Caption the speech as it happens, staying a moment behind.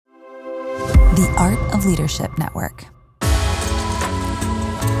The Art of Leadership Network.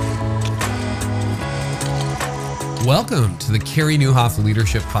 Welcome to the Carey Nieuwhof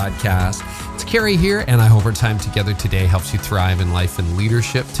Leadership Podcast. It's Carey here, and I hope our time together today helps you thrive in life and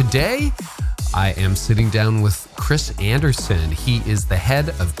leadership. Today, I am sitting down with Chris Anderson. He is the head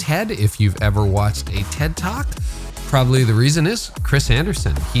of TED. If you've ever watched a TED Talk, probably the reason is Chris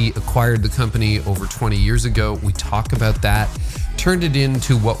Anderson. He acquired the company over 20 years ago. We talk about that, turned it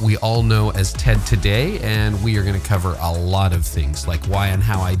into what we all know as TED today, and we are going to cover a lot of things like why and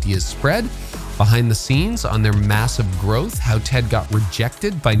how ideas spread, behind the scenes on their massive growth, how TED got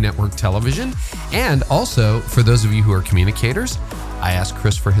rejected by network television, and also, for those of you who are communicators, I asked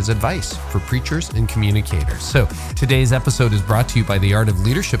Chris for his advice for preachers and communicators. So today's episode is brought to you by the Art of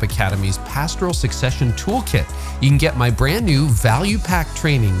Leadership Academy's Pastoral Succession Toolkit. You can get my brand new value pack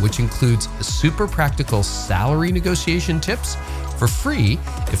training, which includes super practical salary negotiation tips for free.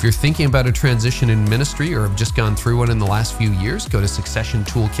 If you're thinking about a transition in ministry or have just gone through one in the last few years, go to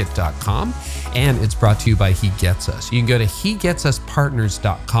successiontoolkit.com, and it's brought to you by He Gets Us. You can go to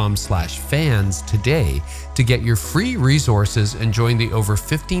hegetsuspartners.com/fans today to get your free resources and join the over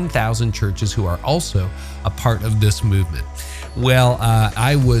 15,000 churches who are also a part of this movement. Well,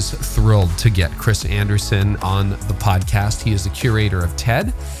 I was thrilled to get Chris Anderson on the podcast. He is the curator of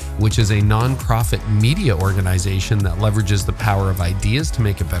TED, which is a nonprofit media organization that leverages the power of ideas to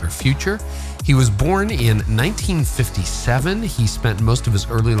make a better future. He was born in 1957. He spent most of his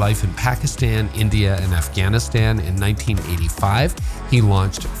early life in Pakistan, India, and Afghanistan. In 1985, he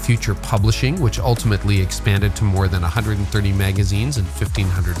launched Future Publishing, which ultimately expanded to more than 130 magazines and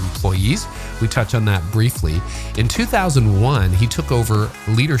 1,500 employees. We touch on that briefly. In 2001, he took over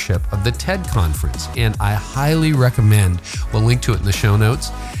leadership of the TED Conference, and I highly recommend, we'll link to it in the show notes,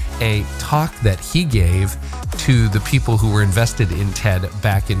 a talk that he gave to the people who were invested in TED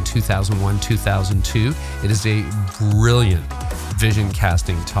back in 2001, 2002. It is a brilliant vision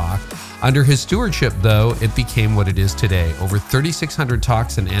casting talk. Under his stewardship, though, it became what it is today. Over 3,600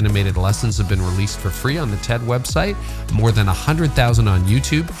 talks and animated lessons have been released for free on the TED website, more than 100,000 on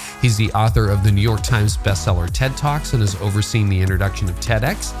YouTube. He's the author of the New York Times bestseller TED Talks and has overseen the introduction of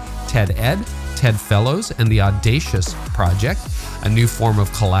TEDx, TED Ed, TED Fellows, and the Audacious Project, a new form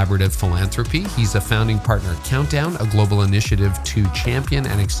of collaborative philanthropy. He's a founding partner at Countdown, a global initiative to champion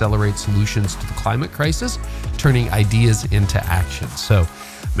and accelerate solutions to the climate crisis, turning ideas into action. So,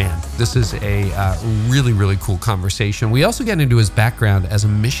 man, this is a really, really cool conversation. We also get into his background as a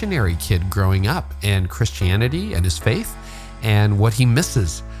missionary kid growing up and Christianity and his faith and what he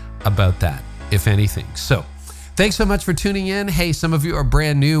misses about that, if anything. So, thanks so much for tuning in. Hey, some of you are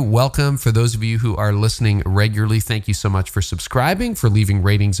brand new. Welcome. For those of you who are listening regularly, thank you so much for subscribing, for leaving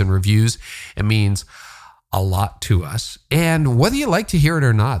ratings and reviews. It means a lot to us. And whether you like to hear it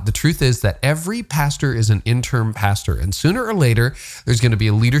or not, the truth is that every pastor is an interim pastor. And sooner or later, there's going to be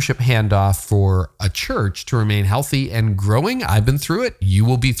a leadership handoff for a church to remain healthy and growing. I've been through it. You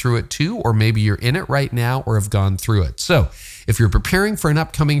will be through it too. Or maybe you're in it right now or have gone through it. So if you're preparing for an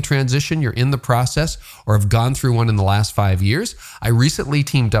upcoming transition, you're in the process, or have gone through one in the last 5 years, I recently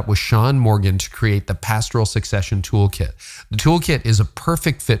teamed up with Sean Morgan to create the Pastoral Succession Toolkit. The toolkit is a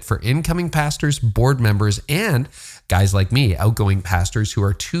perfect fit for incoming pastors, board members, and guys like me, outgoing pastors who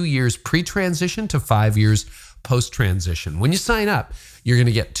are 2 years pre-transition to 5 years post-transition. When you sign up, you're going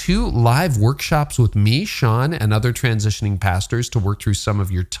to get 2 live workshops with me, Sean, and other transitioning pastors to work through some of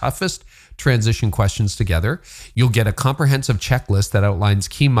your toughest transition questions together. You'll get a comprehensive checklist that outlines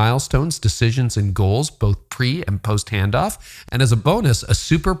key milestones, decisions, and goals, both pre and post handoff. And as a bonus, a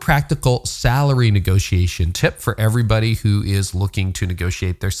super practical salary negotiation tip for everybody who is looking to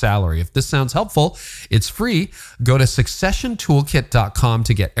negotiate their salary. If this sounds helpful, it's free. Go to successiontoolkit.com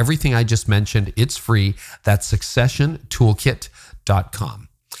to get everything I just mentioned. It's free. That's successiontoolkit.com.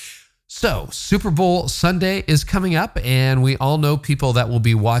 So, Super Bowl Sunday is coming up, and we all know people that will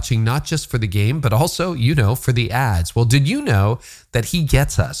be watching not just for the game, but also, for the ads. Well, did you know that He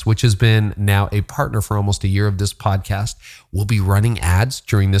Gets Us, which has been now a partner for almost a year of this podcast, will be running ads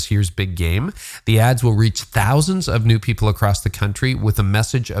during this year's big game? The ads will reach thousands of new people across the country with a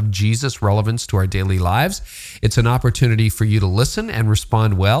message of Jesus' relevance to our daily lives. It's an opportunity for you to listen and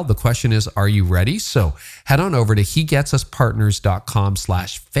respond well. The question is, are you ready? So head on over to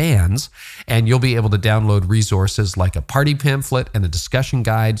hegetsupartners.com/fans, and you'll be able to download resources like a party pamphlet and a discussion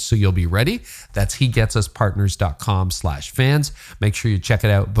guide, so you'll be ready. That's hegetsupartners.com/fans. Make sure you check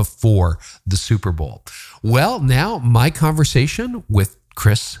it out before the Super Bowl. Well, now my conversation with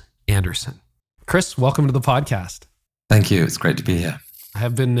Chris Anderson. Chris, welcome to the podcast. Thank you. It's great to be here. I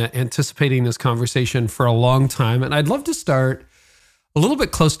have been anticipating this conversation for a long time, and I'd love to start A little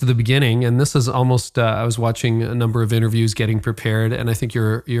bit close to the beginning, and this is almost, I was watching a number of interviews getting prepared, and I think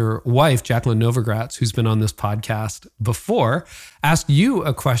your wife, Jacqueline Novogratz, who's been on this podcast before, asked you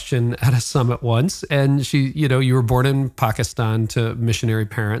a question at a summit once, and you were born in Pakistan to missionary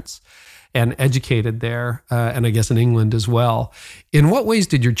parents and educated there, and I guess in England as well. In what ways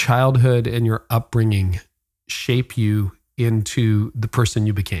did your childhood and your upbringing shape you into the person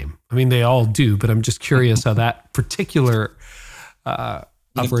you became? I mean, they all do, but I'm just curious how that particular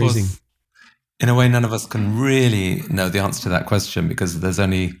upraising. Course, in a way, none of us can really know the answer to that question because there's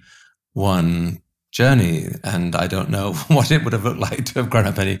only one journey, and I don't know what it would have looked like to have grown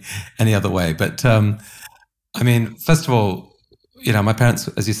up any other way. But I mean, first of all, my parents,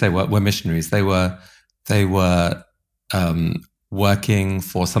 as you say, were missionaries. They were working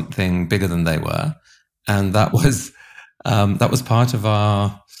for something bigger than they were, and that was part of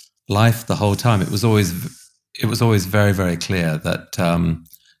our life the whole time. It was always very, very clear that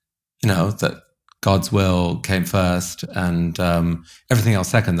that God's will came first and everything else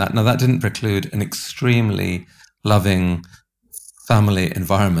second. That didn't preclude an extremely loving family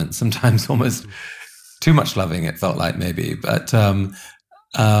environment. Sometimes almost too much loving, it felt like maybe. But I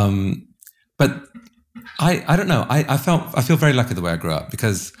don't know. I feel very lucky the way I grew up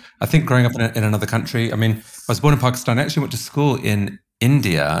because I think growing up in another country. I mean, I was born in Pakistan. I actually went to school in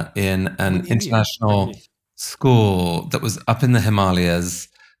India in an international school that was up in the Himalayas.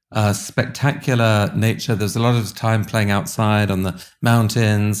 Spectacular nature. There's a lot of time playing outside on the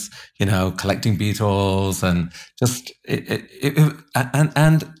mountains, collecting beetles and just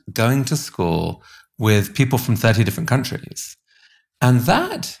and going to school with people from 30 different countries. And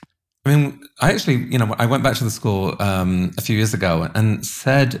that, I mean, I actually, I went back to the school a few years ago and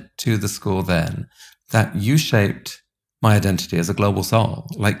said to the school then that you shaped my identity as a global soul.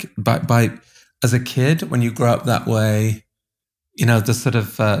 Like by as a kid, when you grow up that way, the sort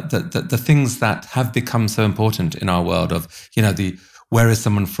of the things that have become so important in our world of, where is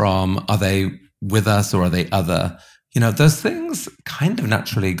someone from? Are they with us or are they other? Those things kind of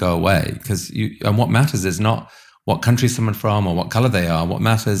naturally go away because and what matters is not what country someone from or what color they are. What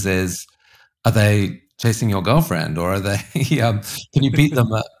matters is, are they chasing your girlfriend or are they, can you beat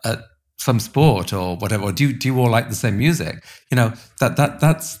them at some sport or whatever? Or do you all like the same music?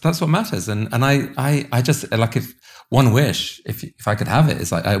 That's what matters. And I just like, if one wish, if I could have it,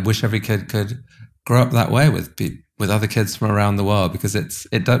 is like, I wish every kid could grow up that way with other kids from around the world, because it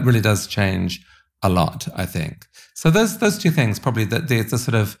really does change a lot, I think. So those two things, probably the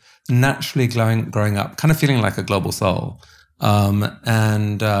sort of naturally growing up, kind of feeling like a global soul,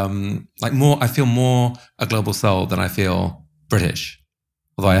 and like more, I feel more a global soul than I feel British,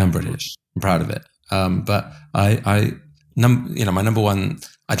 although I am British. I'm proud of it. But my number one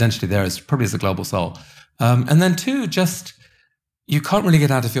identity there is probably as a global soul. And then two, just, you can't really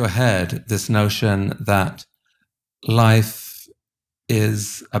get out of your head this notion that life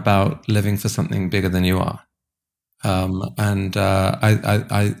is about living for something bigger than you are. And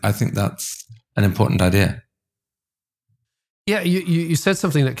I think that's an important idea. Yeah, you said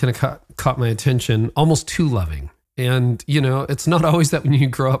something that kind of caught my attention, almost too loving. And, it's not always that when you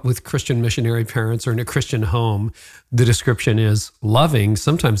grow up with Christian missionary parents or in a Christian home, the description is loving.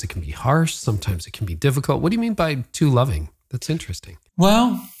 Sometimes it can be harsh. Sometimes it can be difficult. What do you mean by too loving? That's interesting.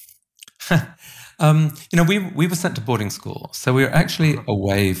 Well, we were sent to boarding school. So we were actually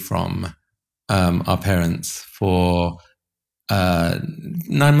away from our parents for 9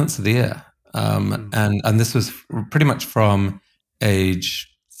 months of the year. And this was pretty much from age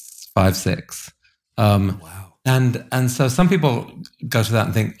 5, 6. Wow. And so some people go to that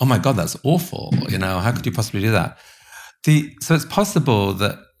and think, oh my God, that's awful. How could you possibly do that? So it's possible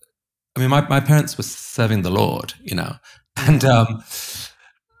that, I mean, my parents were serving the Lord, and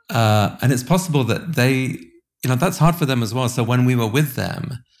it's possible that they, that's hard for them as well. So when we were with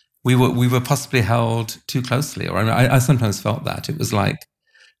them, we were possibly held too closely. Or I sometimes felt that it was like,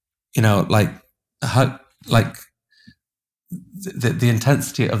 the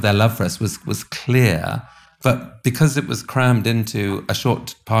intensity of their love for us was clear. But because it was crammed into a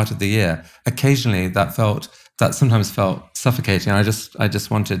short part of the year, occasionally that sometimes felt suffocating. I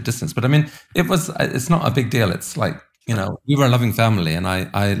just wanted distance. But I mean, it's not a big deal. It's like, we were a loving family and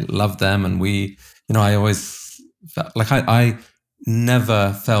I loved them. And I always felt like I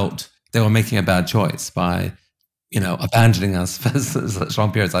never felt they were making a bad choice by, abandoning us for such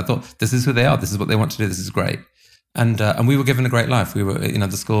long periods. I thought, this is who they are. This is what they want to do. This is great. And we were given a great life. We were,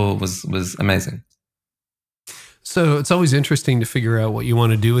 the school was amazing. So it's always interesting to figure out what you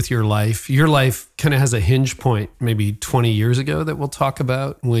want to do with your life. Your life kind of has a hinge point maybe 20 years ago that we'll talk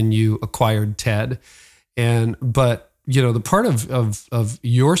about when you acquired TED. But the part of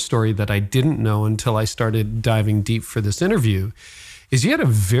your story that I didn't know until I started diving deep for this interview is you had a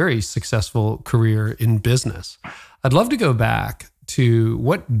very successful career in business. I'd love to go back to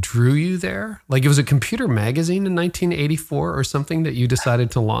what drew you there. Like, it was a computer magazine in 1984 or something that you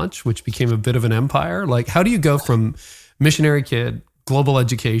decided to launch, which became a bit of an empire. Like, how do you go from missionary kid, global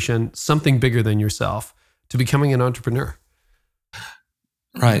education, something bigger than yourself, to becoming an entrepreneur?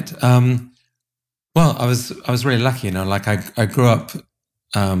 Right. Well, I was really lucky, like I grew up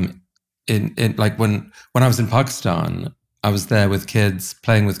in like when I was in Pakistan, I was there with kids,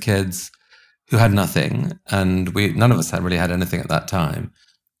 playing with kids who had nothing, and none of us really had anything at that time.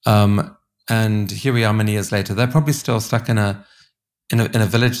 And here we are many years later. They're probably still stuck in a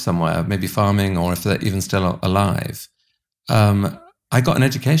village somewhere, maybe farming, or if they're even still alive. I got an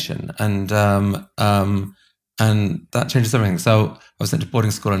education, and that changes everything. So I was sent to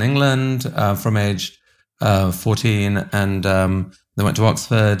boarding school in England from age 14, and then went to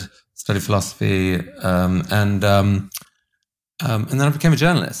Oxford, studied philosophy, and then I became a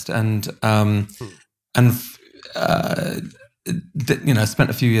journalist, and spent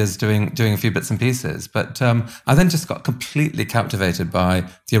a few years doing a few bits and pieces. But I then just got completely captivated by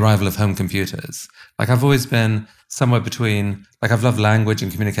the arrival of home computers. Like, I've always been somewhere between, like, I've loved language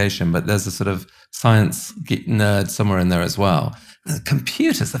and communication, but there's a sort of science geek nerd somewhere in there as well. And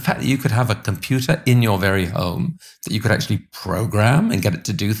computers, the fact that you could have a computer in your very home, that you could actually program and get it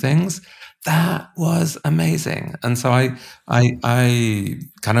to do things, that was amazing. And so I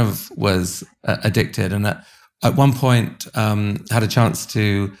kind of was addicted, and at one point had a chance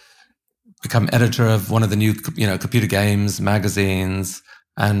to become editor of one of the new computer games magazines,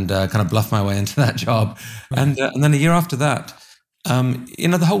 and kind of bluff my way into that job. And then a year after that,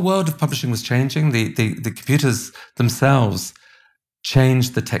 the whole world of publishing was changing. The computers themselves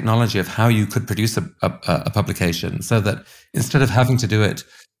changed the technology of how you could produce a publication, so that instead of having to do it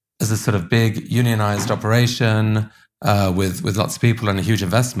as a sort of big unionized operation with lots of people and a huge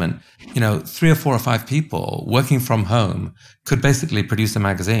investment, 3 or 4 or 5 people working from home could basically produce a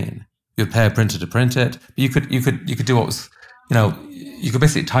magazine. You'd pay a printer to print it, but you could do what was, you could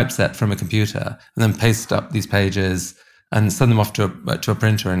basically typeset from a computer and then paste up these pages and send them off to a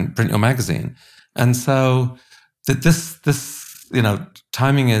printer and print your magazine. And so this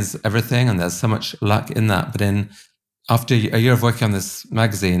timing is everything, and there's so much luck in that. But after a year of working on this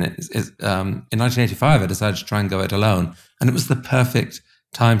magazine, in 1985, I decided to try and go it alone. And it was the perfect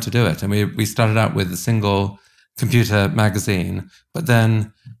time to do it. And we started out with a single computer magazine, but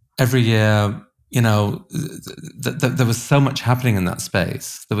then every year, there was so much happening in that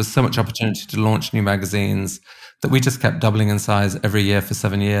space. There was so much opportunity to launch new magazines that we just kept doubling in size every year for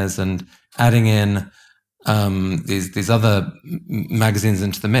 7 years, and adding in these other magazines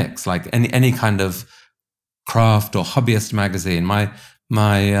into the mix, like any kind of craft or hobbyist magazine. My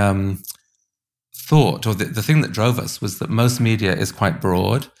thought, or the thing that drove us, was that most media is quite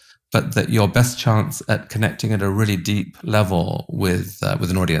broad, but that your best chance at connecting at a really deep level with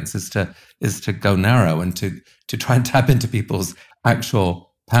an audience is to go narrow, and to try and tap into people's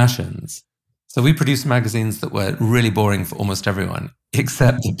actual passions. So we produced magazines that were really boring for almost everyone,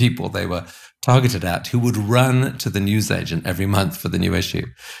 except the people they were targeted at, who would run to the newsagent every month for the new issue.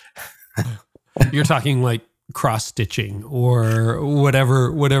 You're talking like cross-stitching or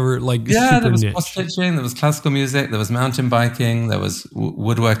whatever, like super there was niche. cross-stitching, there was classical music, there was mountain biking, there was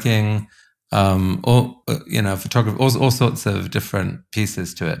woodworking, photography, all sorts of different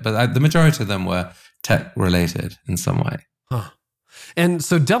pieces to it. But the majority of them were tech-related in some way. Huh. And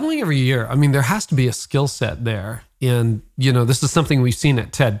so doubling every year, I mean, there has to be a skill set there. And, this is something we've seen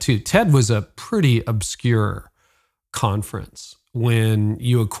at TED too. TED was a pretty obscure conference when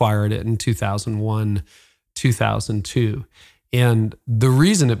you acquired it in 2001, 2002. And the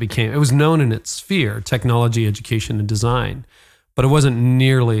reason it was known in its sphere, technology, education, and design, but it wasn't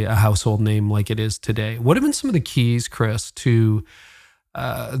nearly a household name like it is today. What have been some of the keys, Chris, to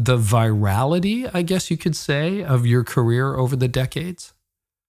the virality, I guess you could say, of your career over the decades?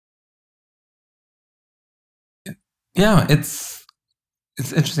 Yeah, it's an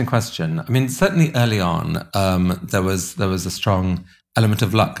interesting question. I mean, certainly early on, there was a strong element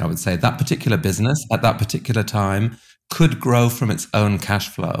of luck, I would say. That particular business at that particular time could grow from its own cash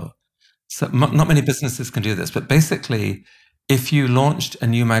flow. So not many businesses can do this, but basically, if you launched a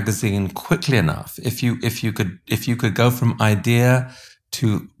new magazine quickly enough, if you could go from idea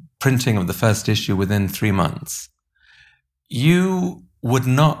to printing of the first issue within 3 months, you would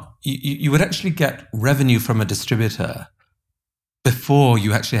actually get revenue from a distributor before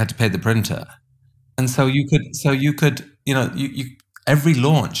you actually had to pay the printer. And so you could every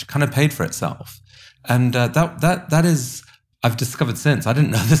launch kind of paid for itself. And that is, I've discovered since, I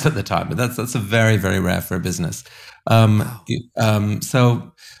didn't know this at the time, but that's a very, very rare for a business.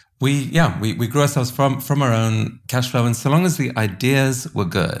 So we grew ourselves from our own cash flow, and so long as the ideas were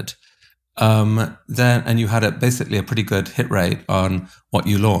good, then and you had basically a pretty good hit rate on what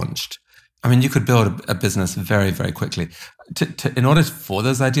you launched, I mean, you could build a business very, very quickly. In order for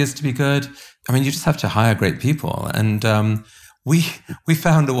those ideas to be good, I mean, you just have to hire great people. And we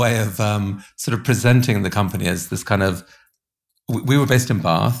found a way of sort of presenting the company as this kind of. We were based in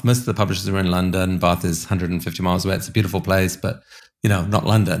Bath. Most of the publishers are in London. Bath is 150 miles away. It's a beautiful place, but not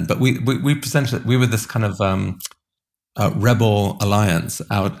London. But we presented. We were this kind of rebel alliance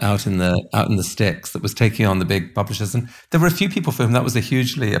out in the sticks that was taking on the big publishers, and there were a few people for whom that was a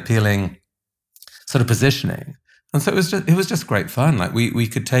hugely appealing sort of positioning. And so it was just great fun. Like we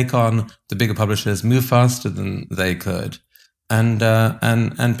could take on the bigger publishers, move faster than they could, and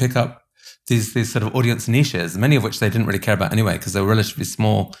pick up these sort of audience niches, many of which they didn't really care about anyway because they were relatively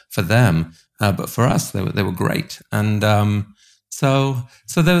small for them, but for us they were great. And so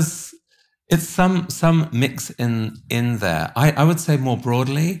there's it's some mix in there. I would say more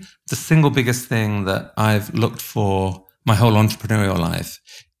broadly, the single biggest thing that I've looked for my whole entrepreneurial life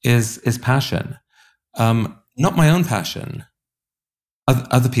is passion. Not my own passion,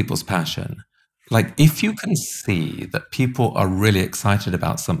 other people's passion. Like if you can see that people are really excited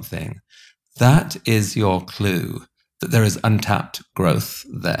about something, that is your clue that there is untapped growth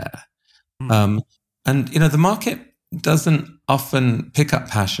there. And the market doesn't often pick up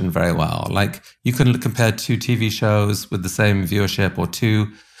passion very well. Like you can compare two TV shows with the same viewership or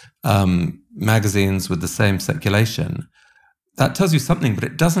two magazines with the same circulation. That tells you something, but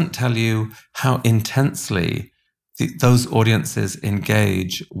it doesn't tell you how intensely those audiences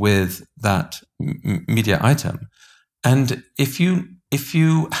engage with that media item. And if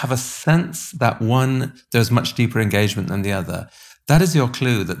you have a sense that one, there's much deeper engagement than the other, that is your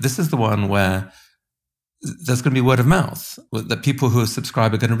clue that this is the one where there's going to be word of mouth, that people who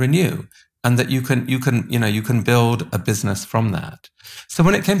subscribe are going to renew, and that you can build a business from that. So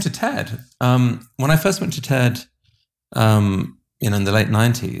when it came to TED, when I first went to TED, in the late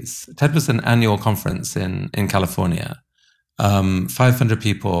 90s, TED was an annual conference in California. 500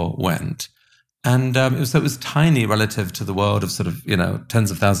 people went. And it was tiny relative to the world of sort of,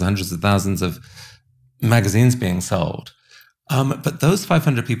 tens of thousands, hundreds of thousands of magazines being sold. But those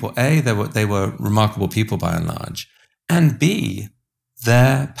 500 people, A, they were remarkable people by and large. And B,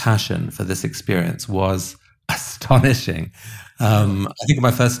 their passion for this experience was astonishing. I think at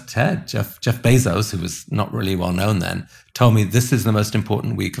my first TED, Jeff Bezos, who was not really well known then, told me this is the most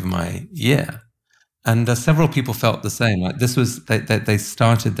important week of my year. And several people felt the same. Like this was, they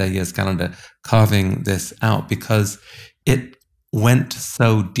started their year's calendar carving this out because it went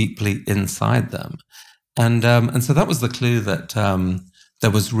so deeply inside them. And so that was the clue that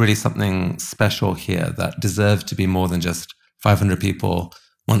there was really something special here that deserved to be more than just 500 people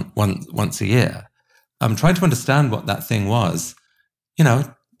once a year. Trying to understand what that thing was,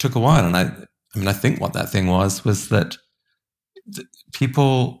 took a while. And I think what that thing was that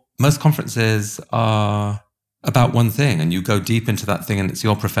most conferences are about one thing, and you go deep into that thing, and it's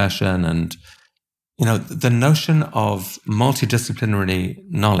your profession. And, the notion of multidisciplinary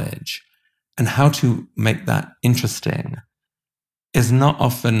knowledge and how to make that interesting is not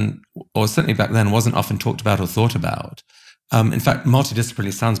often, or certainly back then wasn't often talked about or thought about. In fact,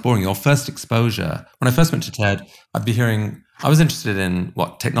 multidisciplinary sounds boring. Your first exposure, when I first went to TED, I was interested in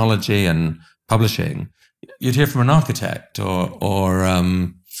technology and publishing. You'd hear from an architect or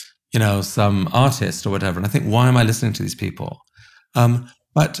some artist or whatever. And I think, why am I listening to these people?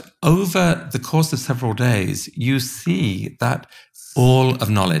 But over the course of several days, you see that all of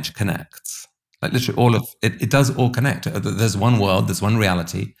knowledge connects. Like literally all of it does all connect. There's one world, there's one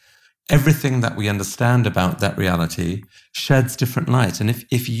reality. Everything that we understand about that reality sheds different light. And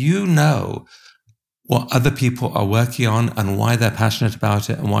if you know what other people are working on and why they're passionate about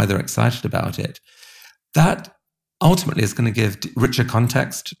it and why they're excited about it, that ultimately is going to give richer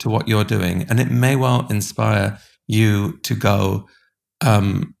context to what you're doing. And it may well inspire you to go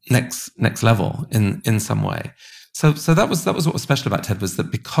next level in some way. So that was what was special about TED, was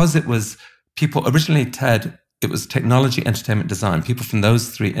that because it was people, originally TED, it was technology, entertainment, design. People from those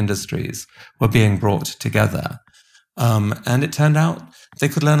three industries were being brought together. And it turned out they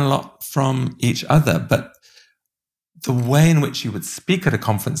could learn a lot from each other. But the way in which you would speak at a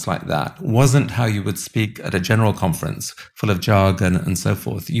conference like that wasn't how you would speak at a general conference full of jargon and so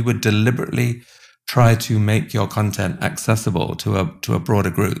forth. You would deliberately try to make your content accessible to a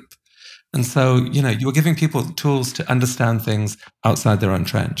broader group. And so, you were giving people tools to understand things outside their own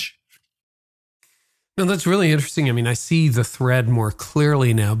trench. No, that's really interesting. I mean, I see the thread more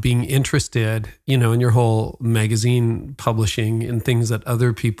clearly now, being interested, in your whole magazine publishing and things that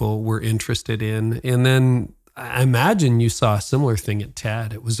other people were interested in. And then I imagine you saw a similar thing at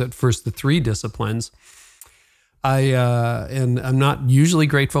TED. It was at first the 3 disciplines. And I'm not usually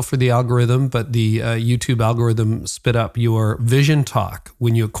grateful for the algorithm, but the YouTube algorithm spit up your vision talk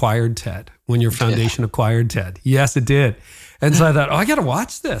when you acquired TED, when your foundation acquired TED. Yes, it did. And so I thought, I got to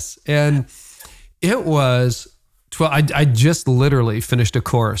watch this. And it was, I just literally finished a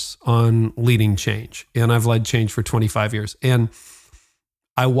course on leading change, and I've led change for 25 years. And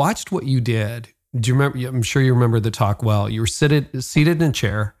I watched what you did. Do you remember? I'm sure you remember the talk well. You were seated in a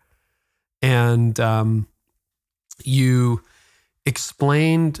chair, and you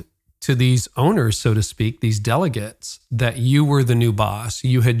explained to these owners, so to speak, these delegates, that you were the new boss.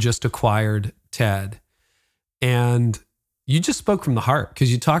 You had just acquired TED, and you just spoke from the heart,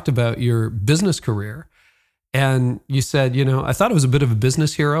 because you talked about your business career, and you said, I thought I was a bit of a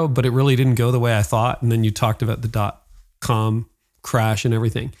business hero, but it really didn't go the way I thought. And then you talked about the .com crash and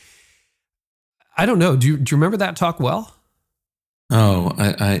everything. I don't know. Do you remember that talk well? Oh,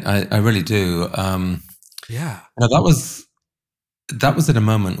 I really do. Yeah. No, that was at a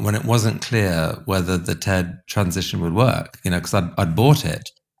moment when it wasn't clear whether the TED transition would work, because I'd bought it,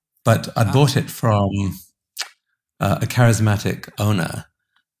 but I'd bought it from a charismatic owner.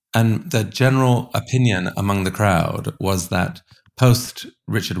 And the general opinion among the crowd was that post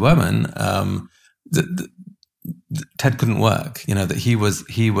Richard Wurman, TED couldn't work, that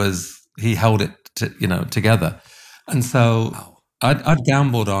he held it together. And so I'd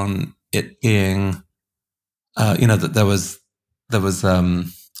gambled on it being, that there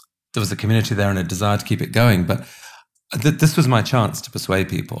was a community there and a desire to keep it going. But this was my chance to persuade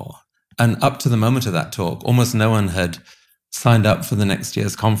people. And up to the moment of that talk, almost no one had signed up for the next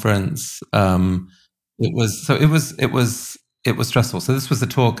year's conference. It was stressful. So this was a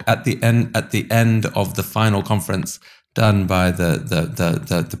talk at the end of the final conference done by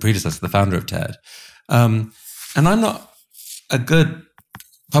the predecessor, the founder of TED. And I'm not a good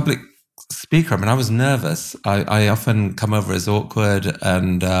public speaker. I mean, I was nervous. I often come over as awkward,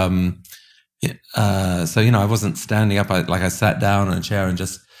 and so I wasn't standing up. I sat down on a chair and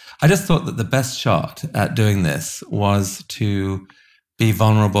I just thought that the best shot at doing this was to be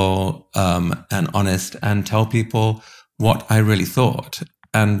vulnerable and honest and tell people what I really thought.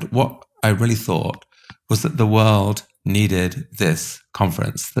 And what I really thought was that the world needed this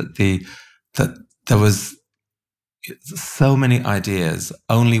conference, that there was so many ideas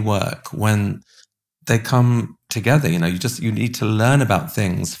only work when they come together. You need to learn about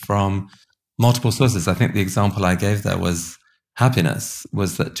things from multiple sources. I think the example I gave there was happiness,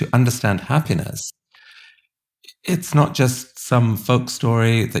 was that to understand happiness, it's not just some folk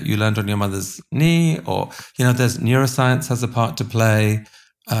story that you learned on your mother's knee, or, there's neuroscience has a part to play.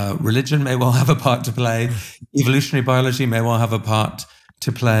 Religion may well have a part to play. Evolutionary biology may well have a part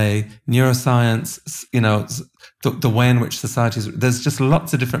to play. Neuroscience, the way in which societies, there's just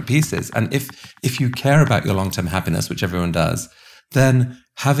lots of different pieces. And if you care about your long-term happiness, which everyone does, then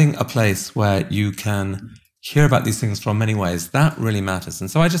having a place where you can hear about these things from many ways, that really matters. And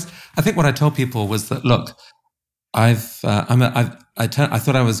so I think what I told people was that, look, I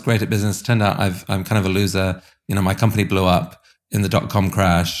thought I was great at business. Turned out I'm kind of a loser. My company blew up in the .com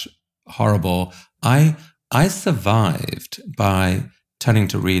crash. Horrible. I survived by turning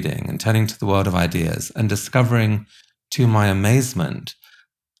to reading and turning to the world of ideas and discovering, to my amazement,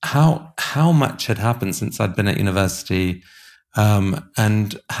 how much had happened since I'd been at university,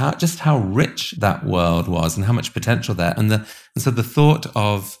 and how rich that world was and how much potential there. And so the thought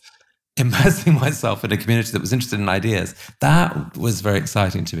of immersing myself in a community that was interested in ideas, that was very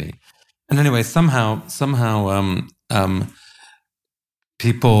exciting to me. And anyway, somehow,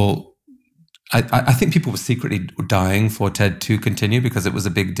 people, I think people were secretly dying for TED to continue because it was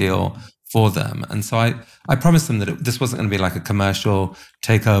a big deal for them. And so I promised them that this wasn't going to be like a commercial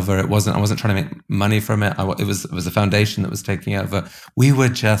takeover. I wasn't trying to make money from it. It was a foundation that was taking over. We were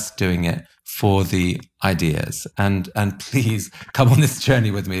just doing it for the ideas. And please come on this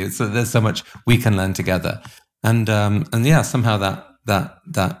journey with me. So there's so much we can learn together. And yeah, somehow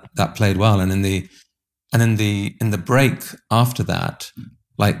that played well. And in the break after that,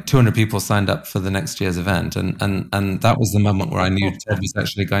 like 200 people signed up for the next year's event. And that was the moment where I knew TED was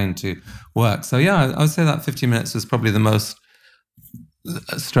actually going to work. So yeah, I would say that 15 minutes was probably the most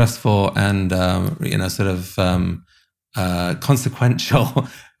stressful and, consequential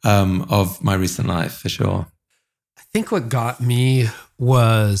of my recent life, for sure. I think what got me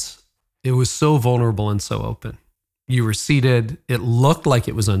was it was so vulnerable and so open. You were seated. It looked like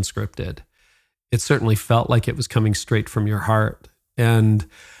it was unscripted. it certainly felt like it was coming straight from your heart. And,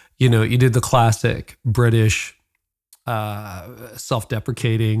 you did the classic British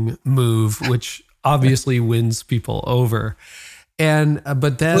self-deprecating move, which obviously wins people over.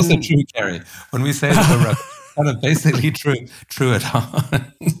 But then it's also true, Kerry. When we say that we're kind of basically true at heart.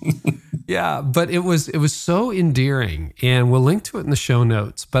 Yeah, but it was so endearing, and we'll link to it in the show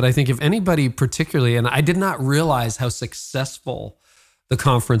notes. But I think if anybody particularly, and I did not realize how successful the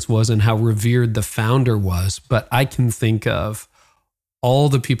conference was and how revered the founder was, but I can think of all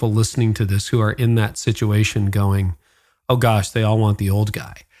the people listening to this who are in that situation going, oh gosh, they all want the old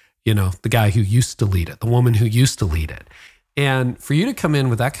guy, the guy who used to lead it, the woman who used to lead it. And for you to come in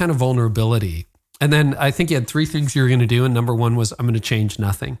with that kind of vulnerability, and then I think you had 3 things you were going to do. And number 1 was, I'm going to change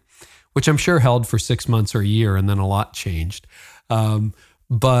nothing, which I'm sure held for 6 months or a year, and then a lot changed.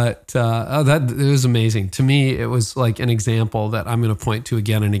 That it was amazing. To me, it was like an example that I'm going to point to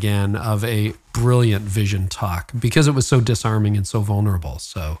again and again of a brilliant vision talk, because it was so disarming and so vulnerable.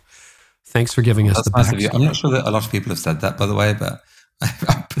 So thanks for giving us That's the nice of you. backstory. I'm not sure that a lot of people have said that, by the way, but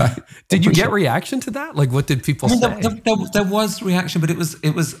did you get reaction to that? Like, what did people say? There was reaction, but it was.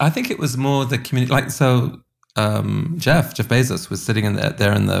 I think it was more the community. Like, so Jeff Bezos was sitting in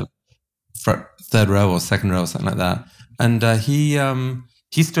there in the third row or second row or something like that, and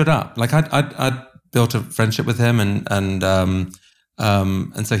he stood up. Like, I'd built a friendship with him, and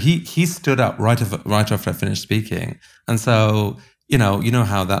so he stood up right after I finished speaking, and so. You know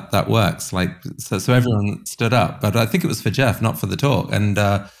how that works. Like, so everyone stood up, but I think it was for Jeff, not for the talk. And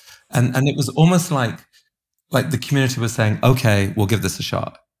it was almost like the community was saying, okay, we'll give this a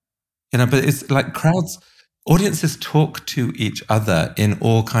shot. But it's like audiences talk to each other in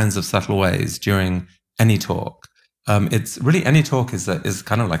all kinds of subtle ways during any talk. It's really, any talk is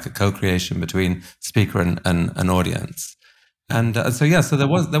kind of like a co-creation between speaker and audience. And so there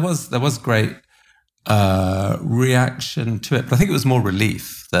was great reaction to it, but I think it was more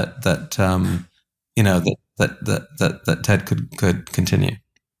relief that Ted could continue.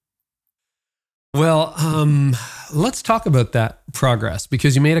 Well, let's talk about that progress,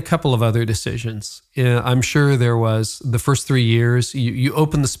 because you made a couple of other decisions. I'm sure there was the first 3 years, you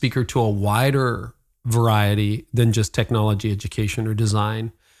opened the speaker to a wider variety than just technology, education, or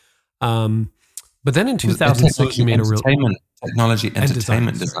design. But then in 2006, you made a real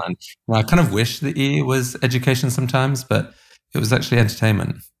entertainment design. Well, I kind of wish the E was education sometimes, but it was actually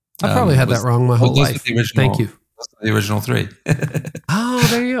entertainment. I probably had that wrong my whole life. Thank you. The original 3. Oh,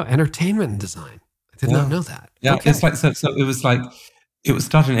 there you go. Entertainment and design. I did not know that. Yeah, okay. It's like so. It was like it was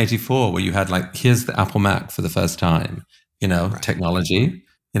started in '84, where you had like, here's the Apple Mac for the first time. Right. Technology.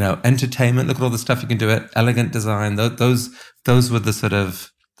 Entertainment. Look at all the stuff you can do. It elegant design. Those were the sort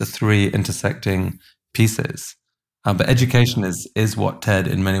of the 3 intersecting pieces. But education is what TED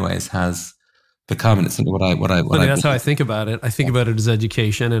in many ways has become, and it's something that's how I think about it. I think about it as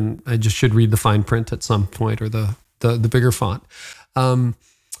education, and I just should read the fine print at some point, or the bigger font.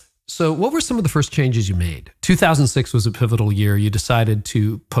 So what were some of the first changes you made? 2006 was a pivotal year. You decided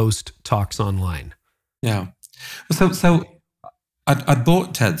to post talks online. Yeah. So I'd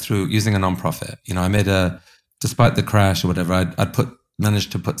bought TED through using a nonprofit. I made despite the crash or whatever, I'd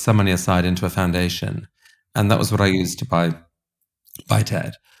managed to put some money aside into a foundation. And that was what I used to buy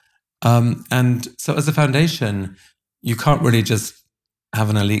TED. And so as a foundation, you can't really just have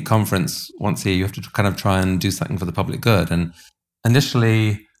an elite conference once a year. You have to kind of try and do something for the public good. And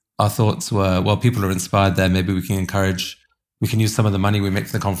initially, our thoughts were, well, people are inspired there. Maybe we can use some of the money we make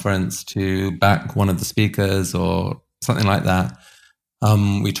for the conference to back one of the speakers or something like that.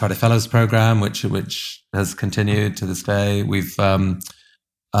 We tried a fellows program, which has continued to this day.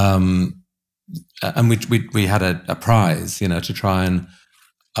 And we had a prize, to try and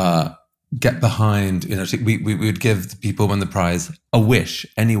get behind. We would give the people who won the prize a wish,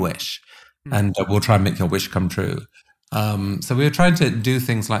 any wish, and we'll try and make your wish come true. So we were trying to do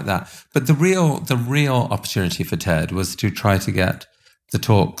things like that. But the real opportunity for TED was to try to get the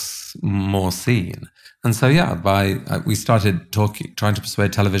talks more seen. And so we started trying to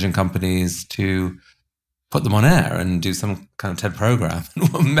persuade television companies to put them on air and do some kind of TED program. And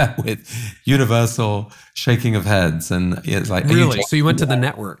we met with universal shaking of heads. And it's like, really? So you went to the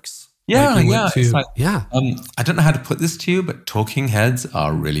networks? Yeah, Yeah. I don't know how to put this to you, but talking heads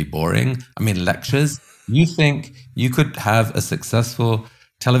are really boring. I mean, lectures. You think you could have a successful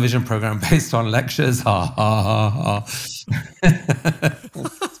television program based on lectures? Ha, ha, ha, ha.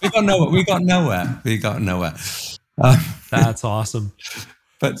 We got nowhere. That's awesome.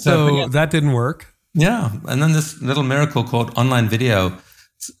 But that didn't work. Yeah. And then this little miracle called online video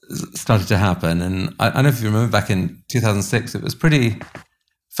started to happen. And I don't know if you remember back in 2006, it was pretty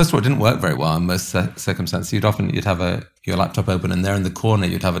first of all, it didn't work very well in most circumstances. You'd have your laptop open, and there in the corner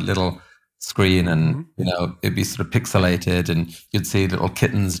you'd have a little screen, and it'd be sort of pixelated, and you'd see little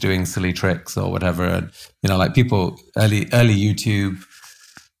kittens doing silly tricks or whatever, and like people early YouTube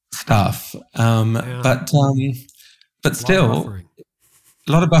stuff. But still,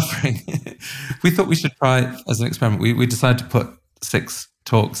 a lot of buffering. We thought we should try as an experiment. We decided to put 6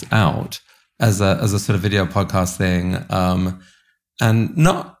 talks out as a sort of video podcast thing, and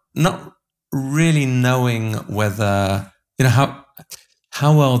not really knowing whether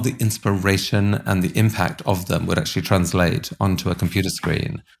how well the inspiration and the impact of them would actually translate onto a computer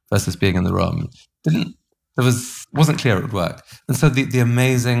screen versus being in the room. Wasn't clear it would work. And so the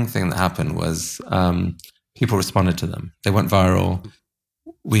amazing thing that happened was people responded to them. They went viral.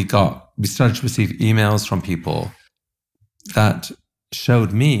 We started to receive emails from people that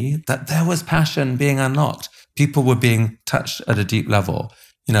showed me that there was passion being unlocked. People were being touched at a deep level.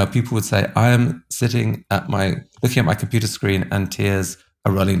 People would say, I am looking at my computer screen and tears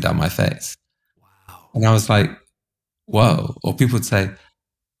are rolling down my face. Wow. And I was like, whoa. Or people would say,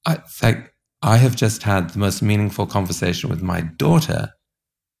 I have just had the most meaningful conversation with my daughter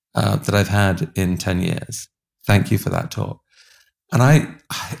that I've had in 10 years. Thank you for that talk. And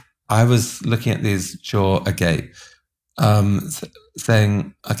I was looking at these jaw agape,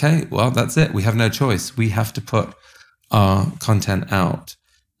 saying, okay, well, that's it. We have no choice. We have to put our content out.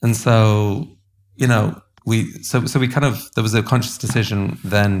 And so, we kind of, there was a conscious decision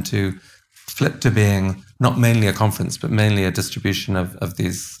then to flip to being not mainly a conference, but mainly a distribution of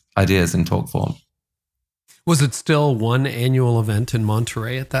these ideas in talk form. Was it still one annual event in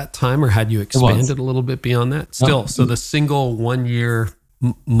Monterey at that time, or had you expanded a little bit beyond that? Still, so the single 1-year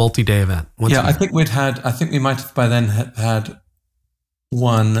multi-day event. I think we might have by then had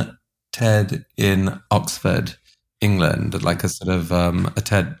one TED in Oxford, England, like a sort of a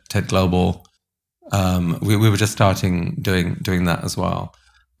TED Global. We were just starting doing that as well,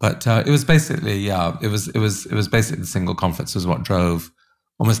 but it was basically it was basically the single conference was what drove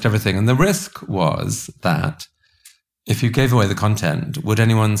almost everything. And the risk was that if you gave away the content, would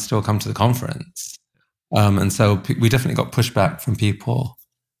anyone still come to the conference? And so we definitely got pushback from people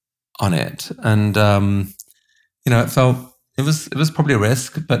on it, and it was probably a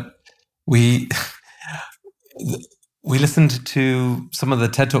risk, but we listened to some of the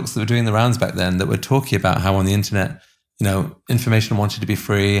TED Talks that were doing the rounds back then that were talking about how on the internet, information wanted to be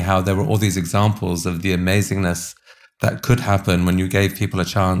free, how there were all these examples of the amazingness that could happen when you gave people a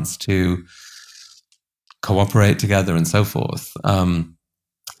chance to cooperate together and so forth.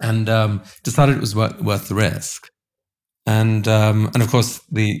 And decided it was worth the risk. And of course,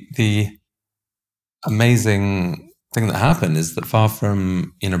 the amazing thing that happened is that far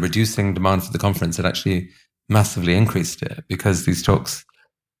from reducing demand for the conference, it actually massively increased it, because these talks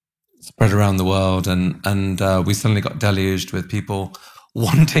spread around the world, and we suddenly got deluged with people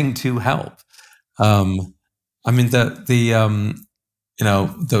wanting to help. The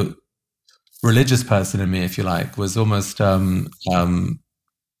religious person in me, if you like, was almost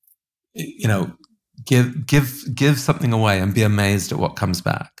give something away and be amazed at what comes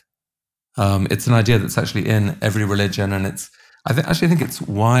back. It's an idea that's actually in every religion, and I think it's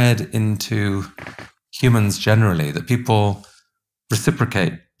wired into humans generally, that people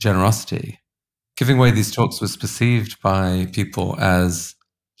reciprocate generosity. Giving away these talks was perceived by people as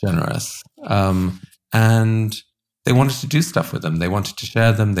generous, and they wanted to do stuff with them. They wanted to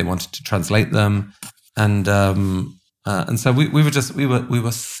share them. They wanted to translate them, and so we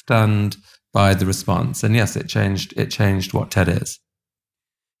were stunned by the response. And yes, it changed what TED is.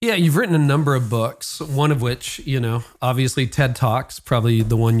 Yeah, you've written a number of books, one of which, obviously TED Talks, probably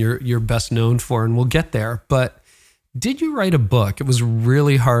the one you're best known for, and we'll get there. But did you write a book? It was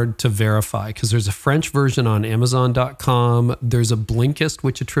really hard to verify, because there's a French version on Amazon.com. There's a Blinkist,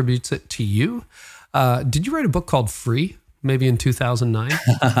 which attributes it to you. Did you write a book called Free, maybe in 2009?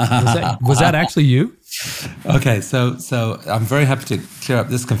 Was that actually you? Okay, so I'm very happy to clear up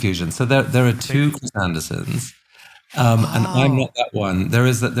this confusion. So there are two Chris Andersons. And I'm not that one. There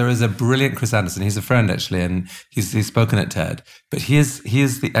is a brilliant Chris Anderson. He's a friend actually, and he's spoken at TED. But he is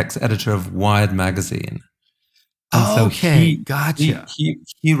the ex-editor of Wired magazine. And so gotcha.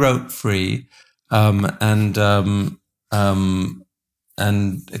 He wrote Free, and a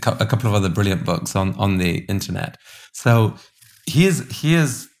couple of other brilliant books on the internet. So he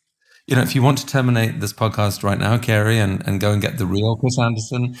is. If you want to terminate this podcast right now, Carey, and go and get the real Chris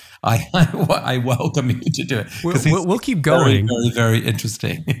Anderson, I welcome you to do it. We'll keep going. Very, very, very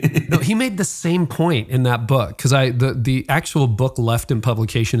interesting. No, he made the same point in that book, because the actual book left in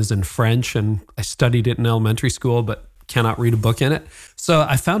publication is in French, and I studied it in elementary school, but cannot read a book in it. So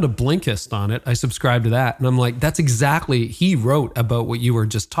I found a Blinkist on it. I subscribed to that. And I'm like, that's exactly, he wrote about what you were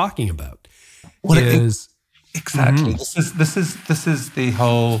just talking about. Exactly. This is the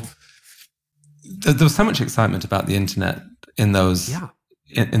whole, there was so much excitement about the internet in those,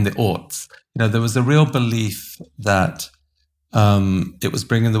 in the aughts. There was a real belief that it was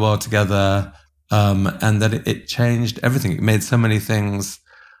bringing the world together, and that it changed everything. It made so many things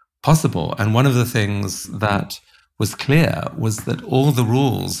possible. And one of the things that was clear was that all the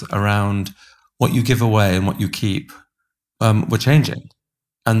rules around what you give away and what you keep were changing,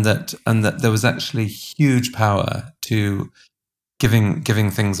 and that there was actually huge power to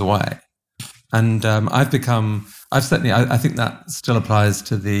giving things away. And I think that still applies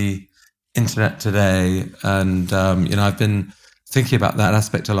to the internet today. And I've been thinking about that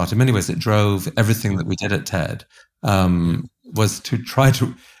aspect a lot. In many ways, it drove everything that we did at TED, was to try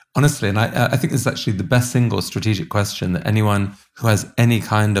to, honestly, and I think this is actually the best single strategic question that anyone who has any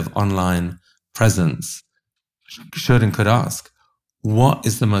kind of online presence should and could ask. What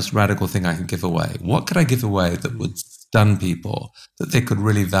is the most radical thing I can give away? What could I give away that would stun people, that they could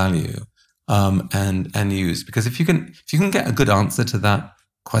really value and use? Because if you can get a good answer to that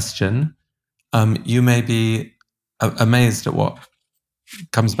question, you may be amazed at what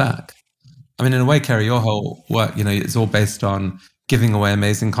comes back. I mean, in a way, Kerry, your whole work, it's all based on giving away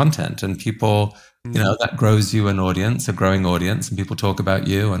amazing content, and people, that grows you an audience, a growing audience, and people talk about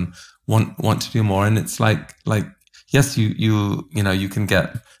you and want to do more. And it's like, yes, you can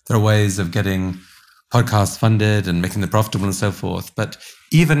get, there are ways of getting podcasts funded and making them profitable and so forth. But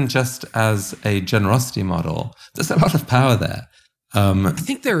even just as a generosity model, there's a lot of power there. I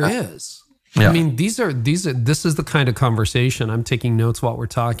think there is. Yeah. I mean, this is the kind of conversation, I'm taking notes while we're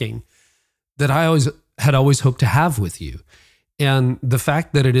talking, that I had always hoped to have with you. And the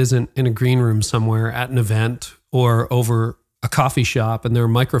fact that it isn't in a green room somewhere at an event or over a coffee shop and there are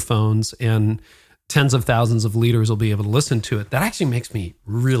microphones and tens of thousands of leaders will be able to listen to it, that actually makes me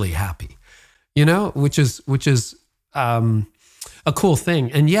really happy, which is a cool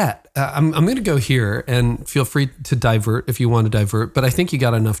thing. And yet I'm going to go here, and feel free to divert if you want to divert, but I think you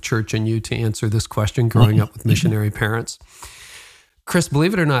got enough church in you to answer this question growing up with missionary parents. Chris,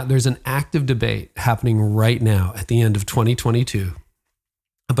 believe it or not, there's an active debate happening right now at the end of 2022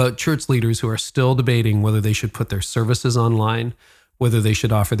 about church leaders who are still debating whether they should put their services online, whether they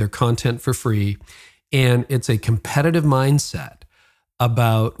should offer their content for free. And it's a competitive mindset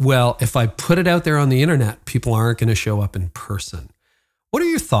about, well, if I put it out there on the internet, people aren't going to show up in person. What are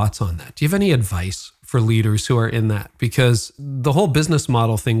your thoughts on that? Do you have any advice for leaders who are in that? Because the whole business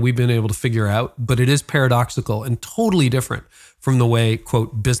model thing we've been able to figure out, but it is paradoxical and totally different from the way,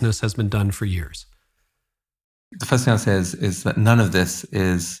 quote, business has been done for years. The first thing I'll say is that none of this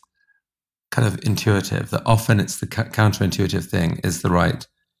is kind of intuitive, that often it's the counterintuitive thing is the right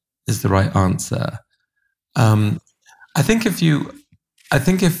answer. I think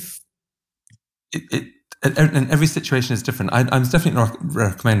and every situation is different. I'm definitely not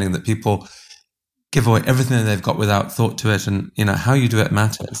recommending that people give away everything that they've got without thought to it, and how you do it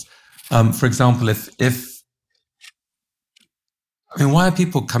matters. For example, why are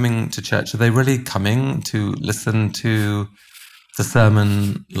people coming to church? Are they really coming to listen to the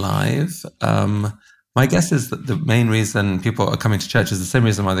sermon live? My guess is that the main reason people are coming to church is the same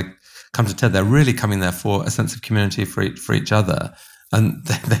reason why they come to TED. They're really coming there for a sense of community for each other. And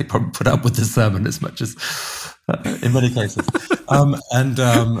they probably put up with the sermon as much as, in many cases.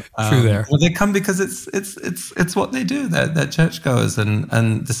 True there. Well, they come because it's what they do. They're churchgoers,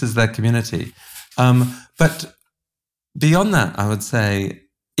 and this is their community. But beyond that, I would say,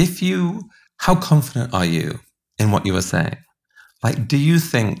 how confident are you in what you are saying? Like, do you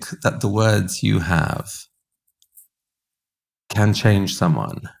think that the words you have can change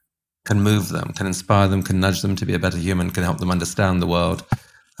someone, can move them, can inspire them, can nudge them to be a better human, can help them understand the world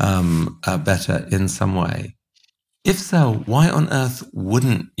better in some way? If so, why on earth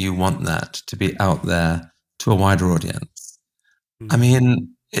wouldn't you want that to be out there to a wider audience? I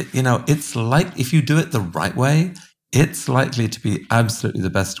mean, it's like, if you do it the right way, it's likely to be absolutely the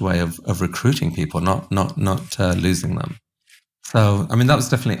best way of recruiting people, not losing them. So, I mean, that was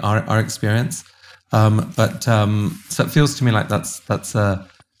definitely our experience. But so it feels to me like that's a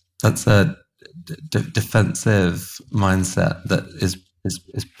defensive mindset that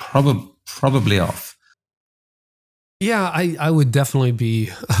is probably off. Yeah, I would definitely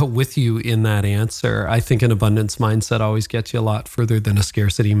be with you in that answer. I think an abundance mindset always gets you a lot further than a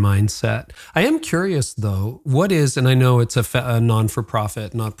scarcity mindset. I am curious, though, what is, and I know it's a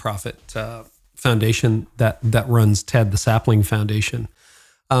non-for-profit, not-profit foundation that runs TED, the Sapling Foundation.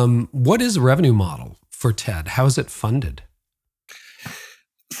 What is a revenue model for TED? How is it funded?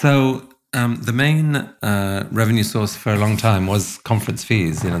 So the main revenue source for a long time was conference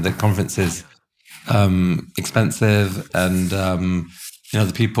fees. The conference is expensive, and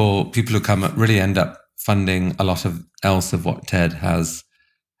the people who come really end up funding a lot of else of what TED has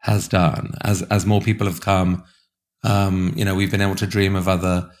done. As more people have come, we've been able to dream of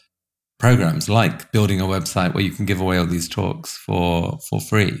other programs, like building a website where you can give away all these talks for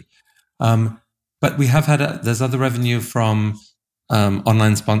free. But we have there's other revenue from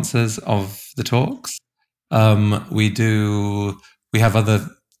online sponsors of the talks. We have other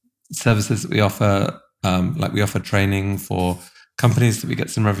services that we offer, like we offer training for companies that we get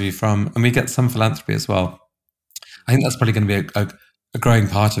some revenue from, and we get some philanthropy as well. I think that's probably going to be a growing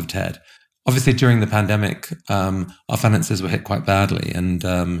part of TED. Obviously, during the pandemic, our finances were hit quite badly, and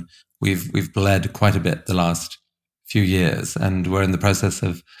we've bled quite a bit the last few years, and we're in the process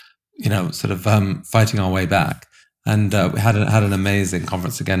of, fighting our way back. And we had an amazing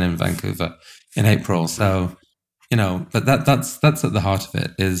conference again in Vancouver in April. So, but that's at the heart of it,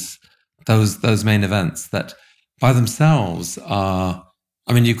 is those main events that by themselves are,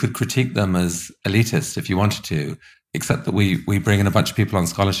 you could critique them as elitist if you wanted to, except that we bring in a bunch of people on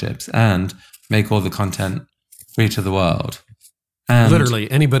scholarships and make all the content free to the world. And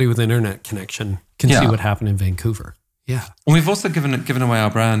literally anybody with an internet connection can see what happened in Vancouver. Yeah. And we've also given away our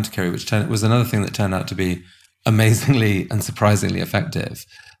brand, Kerry, which was another thing that turned out to be amazingly and surprisingly effective.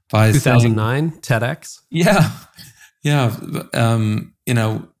 By 2009 TEDx? Yeah.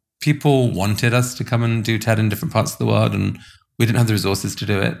 People wanted us to come and do TED in different parts of the world, and we didn't have the resources to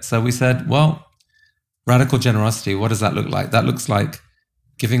do it. So we said, well, radical generosity, what does that look like? That looks like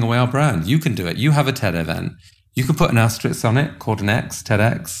giving away our brand. You can do it. You have a TED event. You can put an asterisk on it called an X,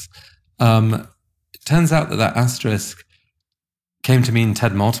 TEDx. It turns out that asterisk came to mean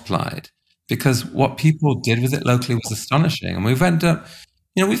TED multiplied, because what people did with it locally was astonishing. And we've ended up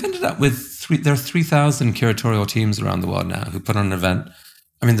with there are 3,000 curatorial teams around the world now who put on an event.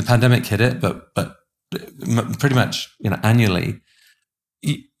 The pandemic hit it, but pretty much, annually,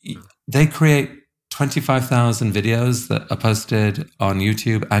 they create 25,000 videos that are posted on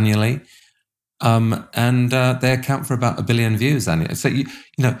YouTube annually. And they account for about 1 billion views annually. So,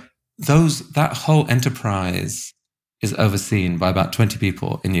 that whole enterprise is overseen by about 20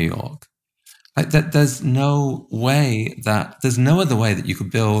 people in New York. Like that, there's no other way that you could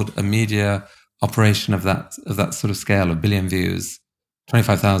build a media operation of that sort of scale, 1 billion views,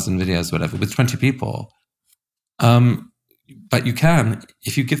 25,000 videos, whatever, with 20 people. But you can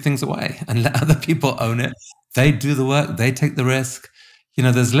if you give things away and let other people own it. They do the work, they take the risk.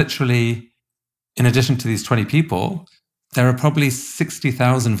 There's literally, in addition to these 20 people, there are probably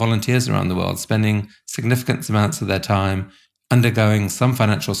 60,000 volunteers around the world spending significant amounts of their time undergoing some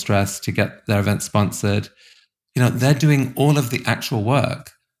financial stress to get their event sponsored. They're doing all of the actual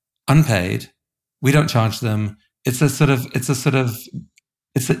work, unpaid. We don't charge them. It's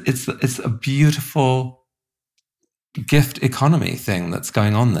a beautiful gift economy thing that's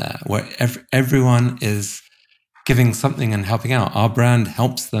going on there, where everyone is giving something and helping out. Our brand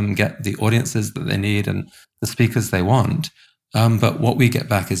helps them get the audiences that they need and the speakers they want. But what we get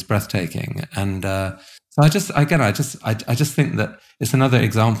back is breathtaking. And so I just think that it's another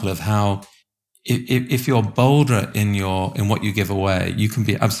example of how if you're bolder in what you give away, you can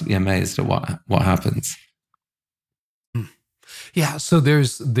be absolutely amazed at what happens. Yeah. So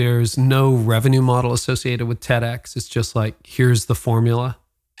there's no revenue model associated with TEDx. It's just like, here's the formula,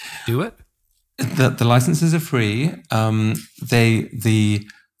 do it. The licenses are free. The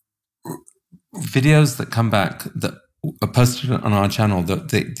videos that come back that are posted on our channel,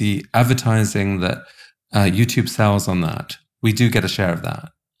 the advertising that YouTube sells on that, we do get a share of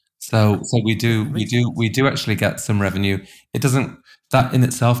that. So we do actually get some revenue. That in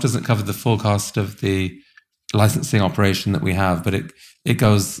itself doesn't cover the full cost of the licensing operation that we have, but it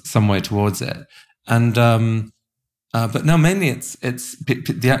goes some way towards it. And but no, mainly it's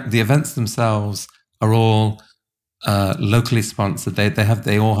the events themselves are all locally sponsored.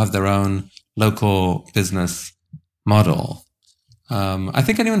 They all have their own local business model. I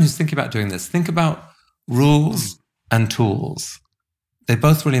think anyone who's thinking about doing this, think about rules and tools. They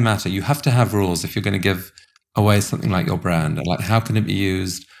both really matter. You have to have rules if you're going to give away something like your brand. Like, how can it be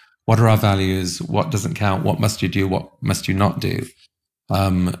used? What are our values? What doesn't count? What must you do? What must you not do?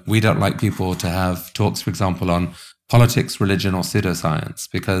 We don't like people to have talks, for example, on politics, religion, or pseudoscience,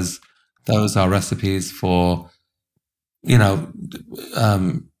 because those are recipes for,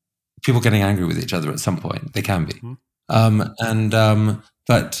 people getting angry with each other at some point. They can be.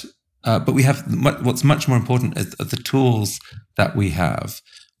 But we have what's much more important is the tools that we have,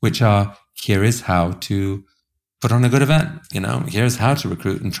 which are here is how to put on a good event. Here's how to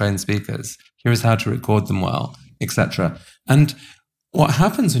recruit and train speakers. Here's how to record them well, etc. And what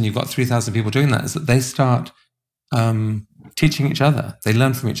happens when you've got 3,000 people doing that is that they start teaching each other. They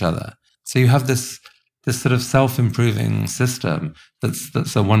learn from each other. So you have this sort of self-improving system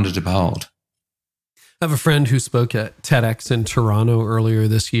that's a wonder to behold. I have a friend who spoke at TEDx in Toronto earlier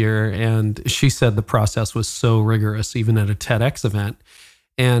this year, and she said the process was so rigorous, even at a TEDx event.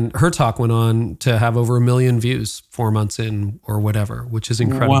 And her talk went on to have over 1 million views 4 months in or whatever, which is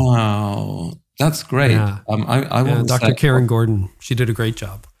incredible. Wow. That's great. Yeah. I want Dr. Karen Gordon, she did a great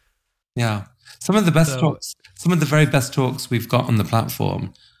job. Yeah. Some of the best talks, some of the very best talks we've got on the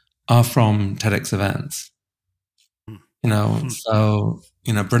platform are from TEDx events. So,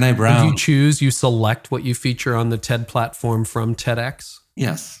 Brene Brown. And you select what you feature on the TED platform from TEDx?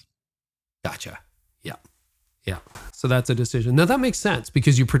 Yes. Gotcha. Yeah. So that's a decision. Now that makes sense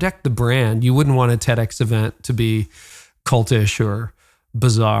because you protect the brand. You wouldn't want a TEDx event to be cultish or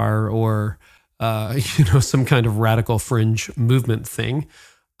bizarre or, some kind of radical fringe movement thing.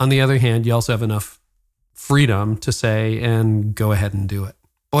 On the other hand, you also have enough freedom to say and go ahead and do it.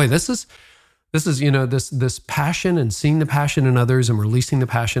 Boy, this is this passion and seeing the passion in others and releasing the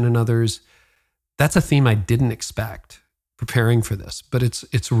passion in others. That's a theme I didn't expect preparing for this, but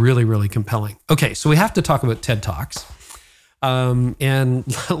it's really, really compelling. Okay, so we have to talk about TED Talks. And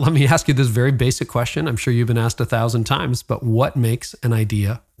let me ask you this very basic question. I'm sure you've been asked 1,000 times, but what makes an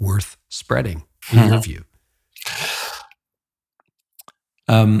idea worth spreading in your view?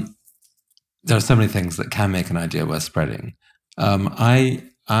 There are so many things that can make an idea worth spreading. I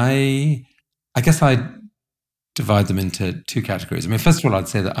guess I divide them into two categories. I mean, first of all, I'd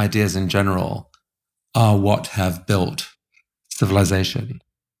say that ideas in general are what have built civilization.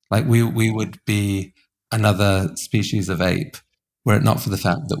 Like we would be another species of ape were it not for the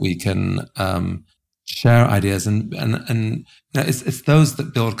fact that we can share ideas and it's those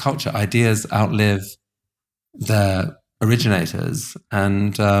that build culture. Ideas outlive their originators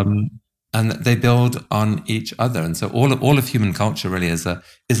and they build on each other. And so all of human culture really is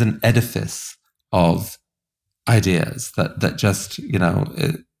an edifice of ideas that just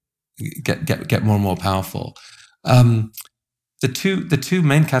get more and more powerful. The two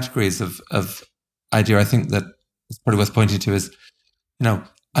main categories of idea I think that it's probably worth pointing to is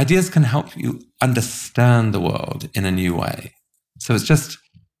ideas can help you understand the world in a new way. So it's just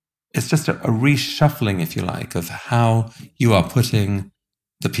a reshuffling, if you like, of how you are putting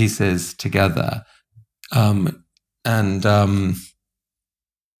the pieces together.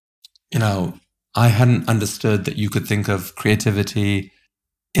 I hadn't understood that you could think of creativity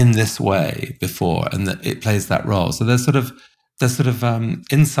in this way before, and that it plays that role. So there's sort of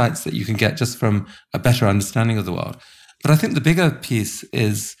insights that you can get just from a better understanding of the world. But I think the bigger piece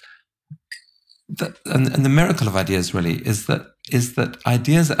is that, and the miracle of ideas really is that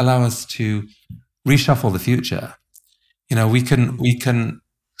ideas allow us to reshuffle the future. We can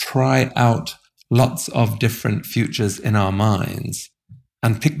try out lots of different futures in our minds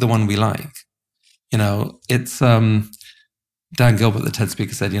and pick the one we like. It's Dan Gilbert, the TED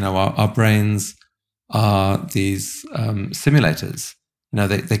speaker, said, our brains are these simulators.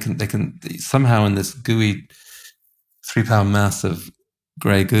 They can somehow in this gooey 3-pound mass of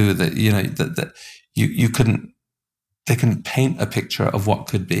grey goo that you couldn't. They can paint a picture of what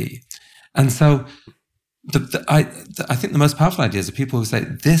could be, and so I think the most powerful ideas are people who say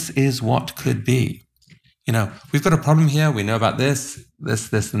this is what could be. We've got a problem here. We know about this,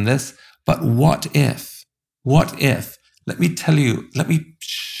 and this. But what if? What if? Let me tell you. Let me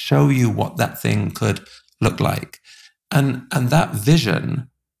show you what that thing could look like, and that vision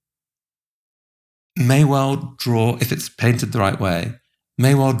may well draw, if it's painted the right way,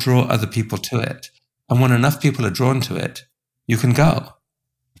 may well draw other people to it. And when enough people are drawn to it, you can go.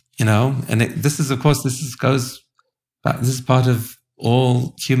 And this is part of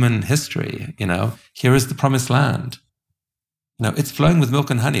all human history. Here is the promised land. It's flowing with milk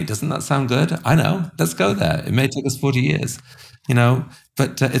and honey. Doesn't that sound good? I know. Let's go there. It may take us 40 years,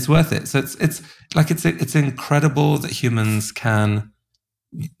 but it's worth it. So it's incredible that humans can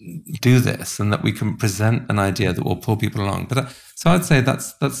do this and that we can present an idea that will pull people along. But so I'd say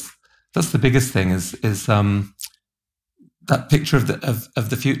that's the biggest thing is that picture of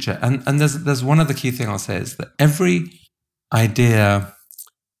the future. And there's one other key thing I'll say is that every idea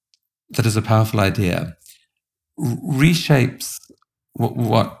that is a powerful idea reshapes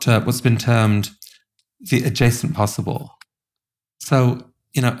what's been termed the adjacent possible. So,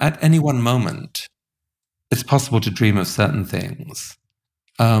 at any one moment, it's possible to dream of certain things.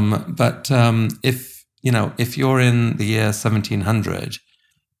 But if you're in the year 1700,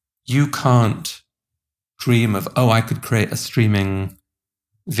 you can't dream of, oh, I could create a streaming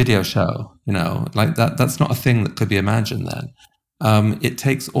video show, like that. That's not a thing that could be imagined then. It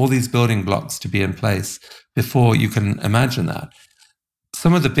takes all these building blocks to be in place before you can imagine that.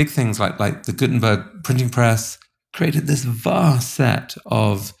 Some of the big things like the Gutenberg printing press created this vast set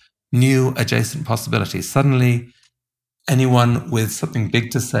of new adjacent possibilities. Suddenly, anyone with something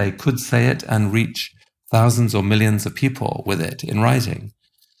big to say could say it and reach thousands or millions of people with it in writing.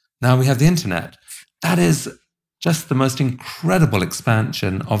 Now we have the internet. That is just the most incredible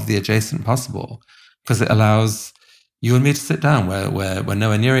expansion of the adjacent possible, because it allows you and me to sit down where we're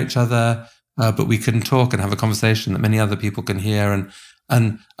nowhere near each other, but we can talk and have a conversation that many other people can hear.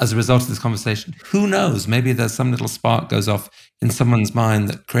 And as a result of this conversation, who knows, maybe there's some little spark goes off in someone's mind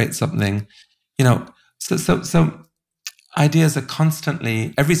that creates something, so ideas are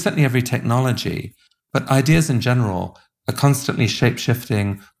constantly, certainly every technology, but ideas in general are constantly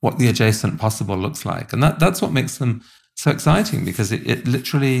shape-shifting what the adjacent possible looks like. And that's what makes them so exciting, because it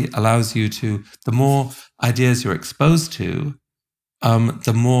literally allows you to, the more ideas you're exposed to,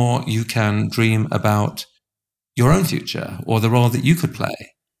 the more you can dream about your own future or the role that you could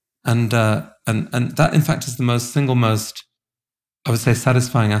play. And that, in fact, is the single most, I would say,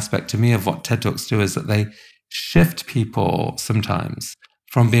 satisfying aspect to me of what TED Talks do, is that they shift people sometimes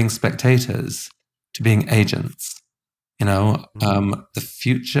from being spectators to being agents. The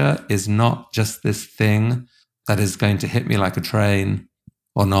future is not just this thing that is going to hit me like a train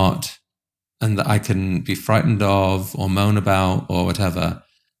or not, and that I can be frightened of or moan about or whatever.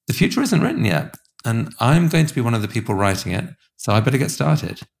 The future isn't written yet, and I'm going to be one of the people writing it, so I better get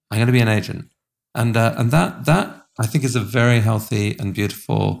started. I'm going to be an agent. And that I think is a very healthy and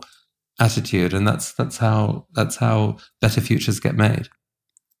beautiful attitude, and that's how better futures get made.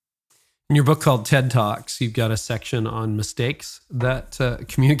 In your book called TED Talks, you've got a section on mistakes that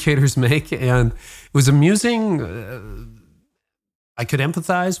communicators make, and it was amusing. I could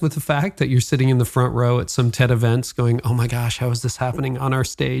empathize with the fact that you're sitting in the front row at some TED events going, oh my gosh, how is this happening on our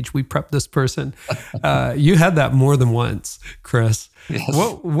stage? We prepped this person. You had that more than once, Chris. Yes.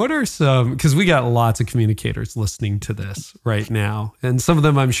 What are some, because we got lots of communicators listening to this right now, and some of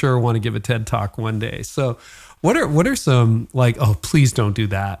them I'm sure want to give a TED Talk one day. So what are some, like, oh, please don't do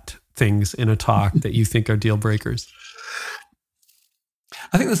that, things in a talk that you think are deal breakers?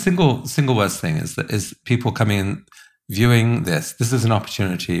 I think the single worst thing is people coming in viewing this. This is an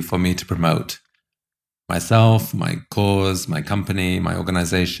opportunity for me to promote myself, my cause, my company, my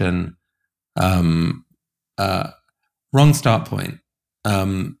organization. Wrong start point.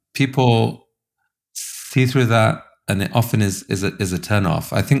 People see through that, and it often is a turn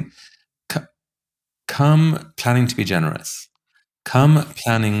off. I think come planning to be generous. Come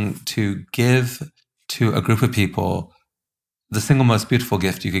planning to give to a group of people the single most beautiful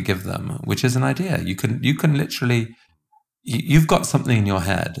gift you could give them, which is an idea. You can literally, you've got something in your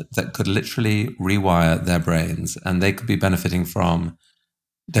head that could literally rewire their brains, and they could be benefiting from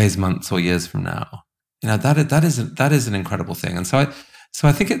days, months, or years from now. That is an incredible thing. And so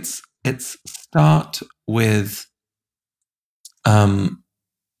I think it's start with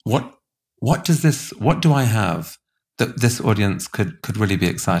what do I have that this audience could really be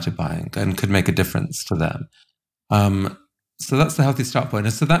excited by and could make a difference to them. So that's the healthy start point.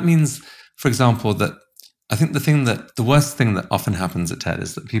 And so that means, for example, that I think the worst thing that often happens at TED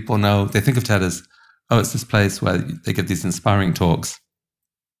is that people they think of TED as, oh, it's this place where they give these inspiring talks.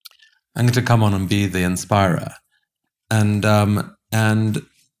 I'm going to come on and be the inspirer. And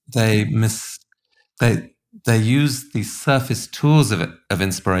they use these surface tools of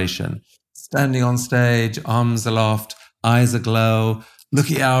inspiration, standing on stage, arms aloft, eyes aglow,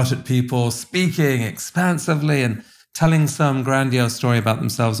 looking out at people, speaking expansively and telling some grandiose story about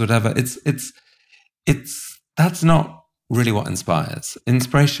themselves, whatever. That's not really what inspires.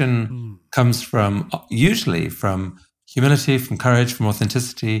 Inspiration comes usually from humility, from courage, from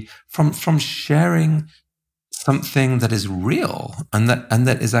authenticity, from sharing something that is real and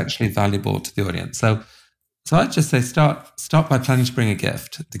that is actually valuable to the audience. So I'd just say start by planning to bring a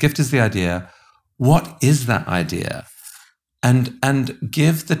gift. The gift is the idea. What is that idea? And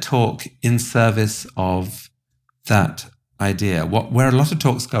give the talk in service of that idea. Where a lot of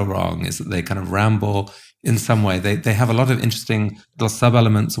talks go wrong is that they kind of ramble in some way. They have a lot of interesting little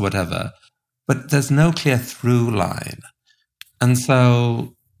sub-elements or whatever, but there's no clear through line. And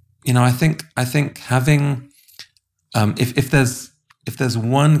so, I think having, if there's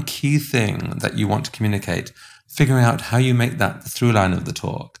one key thing that you want to communicate, figuring out how you make that the through line of the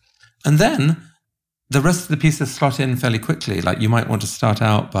talk. And then the rest of the pieces slot in fairly quickly. Like you might want to start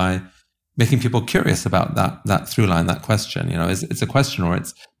out by making people curious about that through line, that question. It's a question, or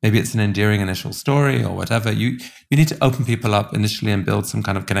maybe it's an endearing initial story or whatever. You need to open people up initially and build some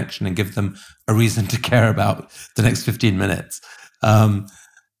kind of connection and give them a reason to care about the next 15 minutes. But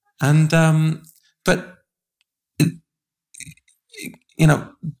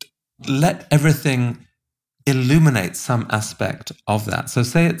let everything illuminate some aspect of that. So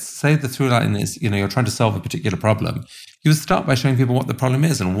say the through line is, you're trying to solve a particular problem. You would start by showing people what the problem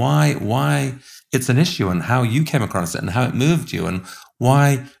is and why it's an issue and how you came across it and how it moved you and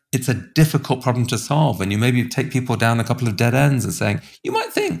why it's a difficult problem to solve. And you maybe take people down a couple of dead ends and saying, you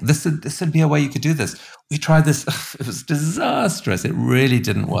might think this would be a way you could do this. We tried this. It was disastrous. It really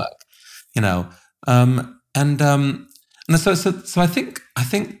didn't work, So I think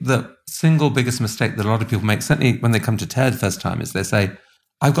the single biggest mistake that a lot of people make, certainly when they come to TED first time, is they say,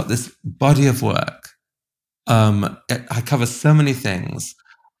 I've got this body of work. I cover so many things.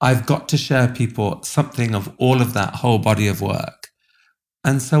 I've got to share people something of all of that whole body of work.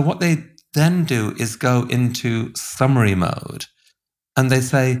 And so what they then do is go into summary mode. And they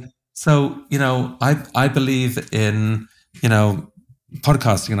say, so, I believe in,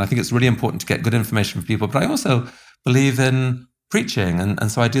 podcasting, and I think it's really important to get good information from people, but I also believe in preaching.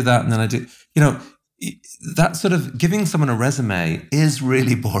 And so I do that. And then I do, that sort of giving someone a resume is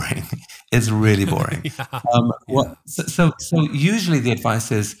really boring. It's really boring. So usually the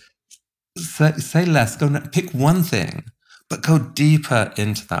advice is say less, pick one thing, but go deeper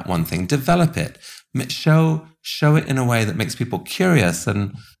into that one thing, develop it, show it in a way that makes people curious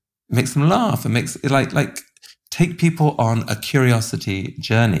and makes them laugh and makes it like take people on a curiosity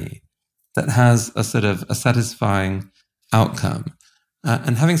journey that has a sort of a satisfying outcome.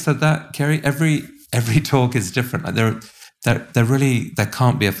 And having said that, Kerry, every talk is different. Like there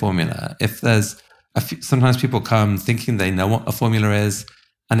can't be a formula. If there's sometimes people come thinking they know what a formula is,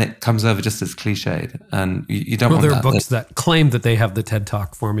 and it comes over just as cliched, and you don't want that. Well, there are books that claim that they have the TED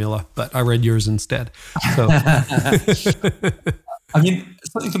Talk formula, but I read yours instead. So. I mean,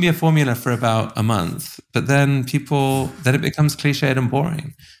 something can be a formula for about a month, but then it becomes cliched and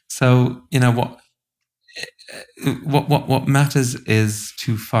boring. So, what matters is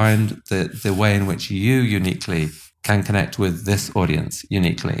to find the way in which you uniquely can connect with this audience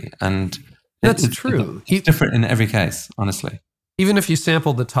uniquely. And that's true. It's different in every case, honestly. Even if you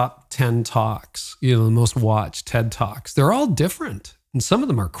sample the top 10 talks, the most watched TED Talks, they're all different. And some of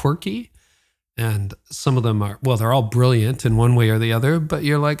them are quirky. And some of them are, they're all brilliant in one way or the other, but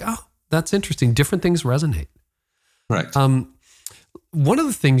you're like, oh, that's interesting. Different things resonate. Right. One of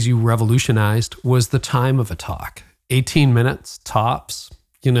the things you revolutionized was the time of a talk. 18 minutes, tops.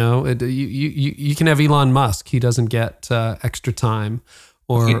 You can have Elon Musk. He doesn't get extra time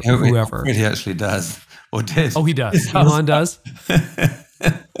or whoever. He actually does or did. Oh, he does. Elon does?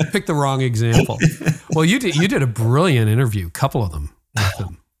 Pick the wrong example. Well, you did a brilliant interview, a couple of them with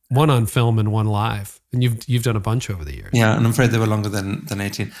him. One on film and one live. And you've done a bunch over the years. Yeah, and I'm afraid they were longer than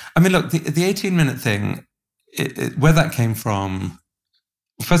 18. I mean, look, the 18-minute thing, where that came from,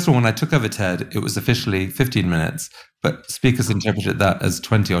 first of all, when I took over TED, it was officially 15 minutes, but speakers interpreted that as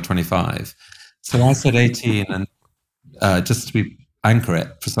 20 or 25. So I said 18, and just to anchor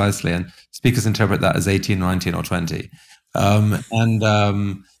it precisely, and speakers interpret that as 18, 19, or 20. But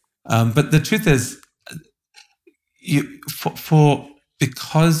the truth is,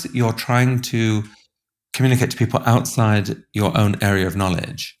 because you're trying to communicate to people outside your own area of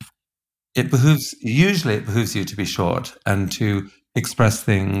knowledge, it behooves you to be short and to express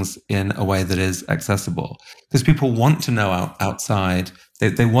things in a way that is accessible. Because people want to know outside.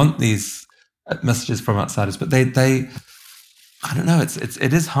 They want these messages from outsiders, but they I don't know.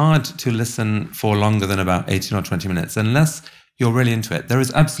 It is hard to listen for longer than about 18 or 20 minutes unless you're really into it. There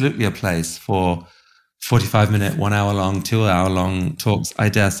is absolutely a place for 45-minute, 1 hour long, 2 hour long talks, I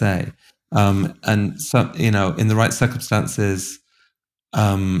dare say. And so, in the right circumstances,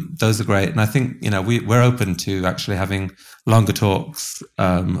 those are great. And I think, we're open to actually having longer talks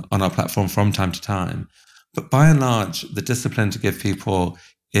on our platform from time to time. But by and large, the discipline to give people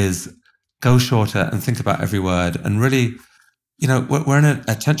is go shorter and think about every word. And really, we're in an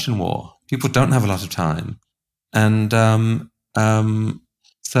attention war. People don't have a lot of time. And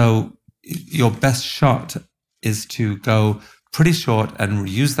so your best shot is to go pretty short and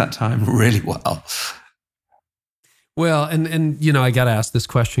use that time really well. Well, and I got to ask this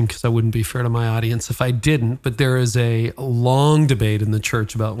question because I wouldn't be fair to my audience if I didn't, but there is a long debate in the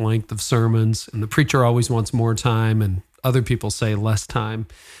church about length of sermons, and the preacher always wants more time, and other people say less time.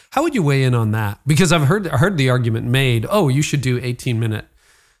 How would you weigh in on that? Because I've heard the argument made, oh, you should do 18-minute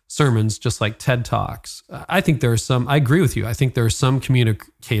sermons, just like TED Talks. I think there are some, I agree with you. I think there are some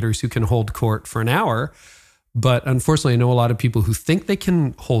communicators who can hold court for an hour, but unfortunately, I know a lot of people who think they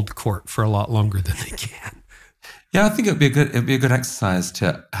can hold court for a lot longer than they can. Yeah, I think it'd be a good exercise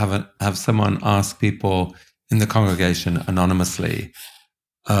to have someone ask people in the congregation anonymously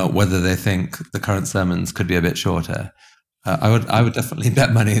whether they think the current sermons could be a bit shorter. I would definitely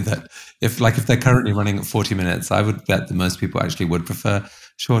bet money that if they're currently running at 40 minutes, I would bet that most people actually would prefer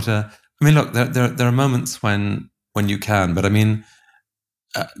shorter. I mean, look, there are moments when you can, but I mean,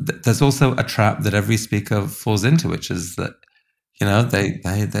 there's also a trap that every speaker falls into, which is that, you know, they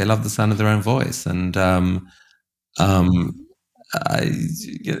love the sound of their own voice, and so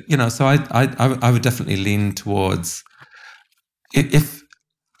I would definitely lean towards if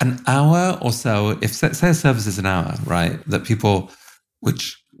an hour or so, if say a service is an hour, right, that people,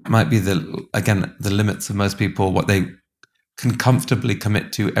 which might be the limits of most people, what they can comfortably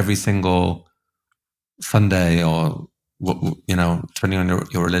commit to every single Sunday, or depending on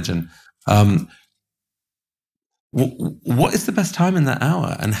your religion. What is the best time in that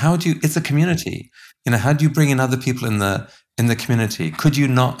hour, and how do you? It's a community. How do you bring in other people in the community? Could you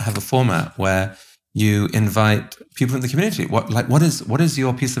not have a format where you invite people in the community? What is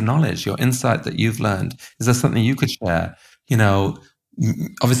your piece of knowledge, your insight that you've learned? Is there something you could share?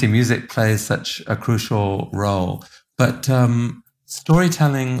 Obviously music plays such a crucial role, but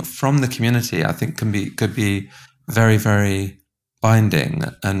storytelling from the community, I think, could be very, very binding,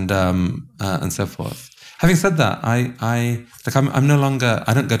 and so forth. Having said that, I'm no longer,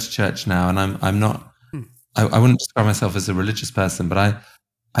 I don't go to church now, and I'm not, I wouldn't describe myself as a religious person, but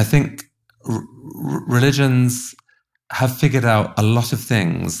I think religions have figured out a lot of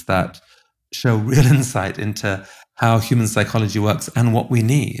things that show real insight into how human psychology works and what we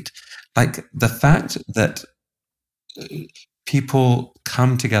need. Like the fact that people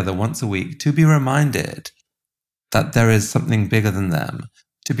come together once a week to be reminded that there is something bigger than them,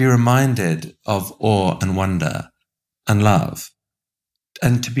 to be reminded of awe and wonder and love,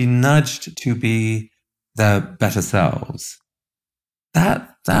 and to be nudged to be their better selves. That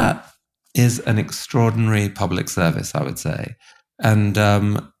is an extraordinary public service, I would say. And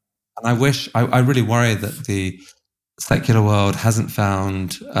I really worry that the secular world hasn't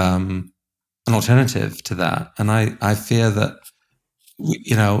found an alternative to that. And I fear that,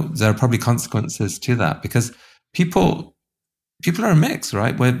 there are probably consequences to that, because people are a mix,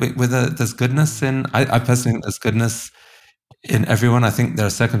 right? Where there's goodness in, I personally think there's goodness in everyone. I think there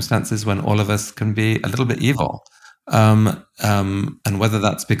are circumstances when all of us can be a little bit evil. And whether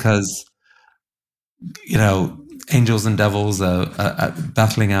that's because, angels and devils are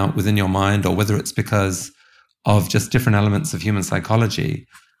battling out within your mind, or whether it's because of just different elements of human psychology,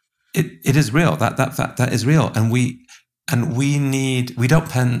 it is real. That is real. And we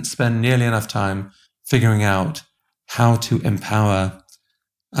don't spend nearly enough time figuring out how to empower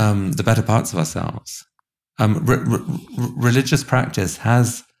the better parts of ourselves. Religious practice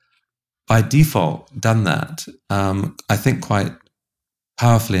has, by default, done that. I think quite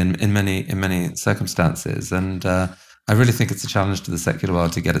powerfully in many circumstances, and I really think it's a challenge to the secular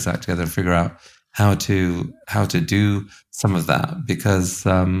world to get its act together and figure out how to do some of that, because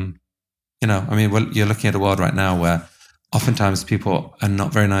you're looking at a world right now where oftentimes people are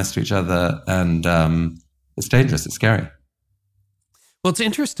not very nice to each other, and it's dangerous. It's scary. Well, it's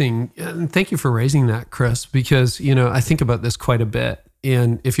interesting, and thank you for raising that, Chris, because, I think about this quite a bit.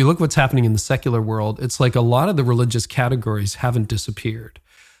 And if you look what's happening in the secular world, it's like a lot of the religious categories haven't disappeared.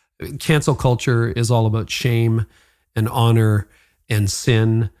 Cancel culture is all about shame and honor and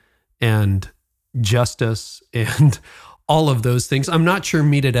sin and justice and all of those things. I'm not sure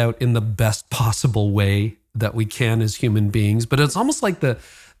meted out in the best possible way that we can as human beings, but it's almost like the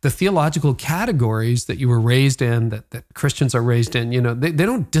theological categories that you were raised in, that Christians are raised in, they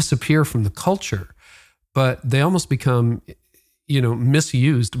don't disappear from the culture, but they almost become,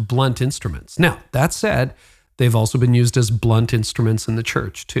 misused blunt instruments. Now, that said, they've also been used as blunt instruments in the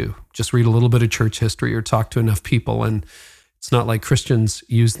church too. Just read a little bit of church history or talk to enough people, and it's not like Christians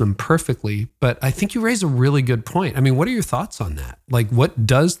use them perfectly. But I think you raise a really good point. I mean, what are your thoughts on that? Like, what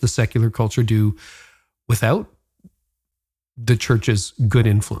does the secular culture do without the church's good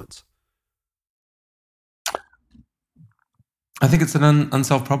influence? I think it's an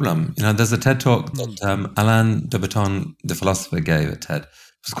unsolved problem. There's a TED talk that Alain de Botton, the philosopher, gave at TED. It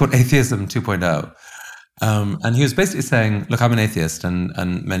was called Atheism 2.0. And he was basically saying, look, I'm an atheist,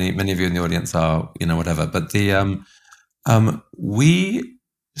 and many of you in the audience are, whatever. But we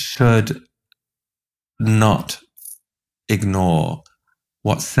should not ignore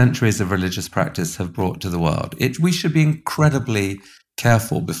what centuries of religious practice have brought to the world. We should be incredibly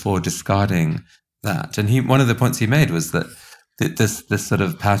careful before discarding that. And one of the points he made was that this sort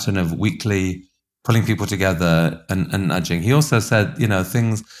of pattern of weekly pulling people together and nudging. He also said,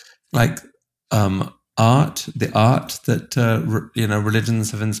 things like art, the art that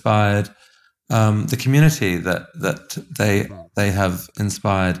religions have inspired, the community that they have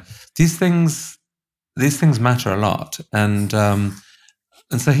inspired. These things matter a lot, and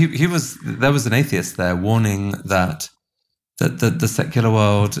so there was an atheist there warning that the secular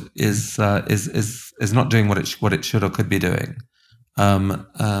world is not doing what it should or could be doing.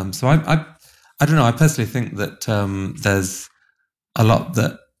 So I don't know. I personally think that there's a lot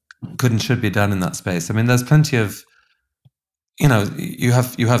that could and should be done in that space. I mean, there's plenty of, you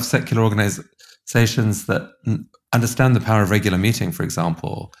have secular organizations that understand the power of regular meeting, for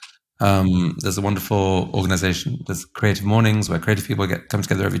example. There's a wonderful organization, there's Creative Mornings, where creative people come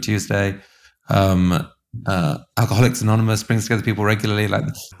together every Tuesday. Alcoholics Anonymous brings together people regularly. Like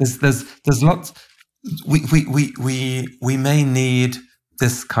there's lots. We may need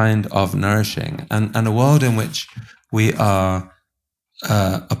this kind of nourishing, and a world in which we are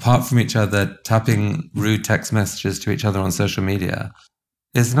apart from each other, tapping rude text messages to each other on social media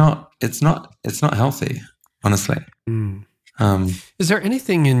it's not healthy, honestly. Is there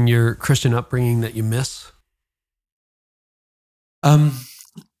anything in your Christian upbringing that you miss?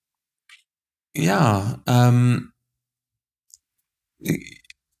 Yeah.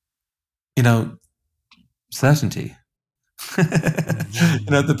 Certainty.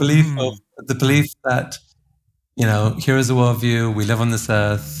 The belief that, here is a worldview, we live on this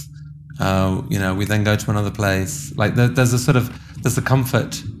earth, we then go to another place. Like there's a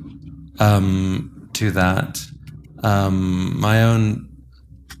comfort to that. My own,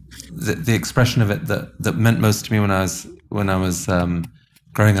 the expression of it that meant most to me when I was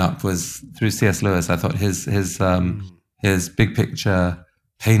growing up was through C.S. Lewis. I thought his big picture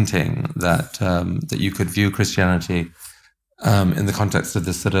painting that you could view Christianity in the context of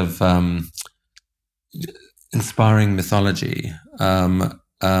this sort of inspiring mythology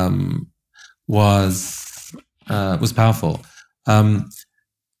was powerful, and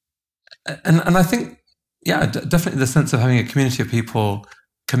I think, definitely the sense of having a community of people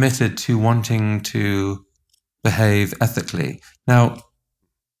committed to wanting to behave ethically. Now,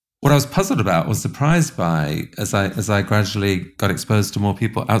 what I was puzzled about, was surprised by, as I gradually got exposed to more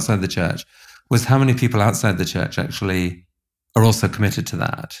people outside the church, was how many people outside the church actually are also committed to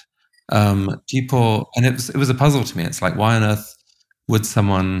that. People, and it was a puzzle to me. It's like, why on earth would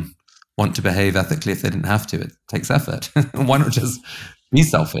someone want to behave ethically if they didn't have to? It takes effort. Why not just be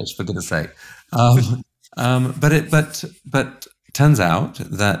selfish, for goodness sake? But turns out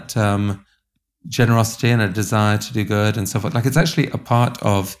that generosity and a desire to do good and so forth, like, it's actually a part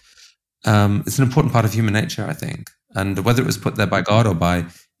of, it's an important part of human nature, I think. And whether it was put there by God or by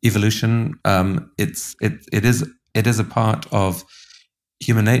evolution, it is a part of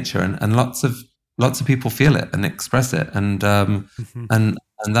human nature, and lots of people feel it and express it, and that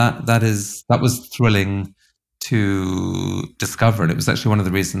was thrilling to discover. And it was actually one of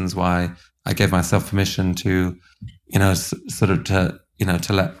the reasons why I gave myself permission to, to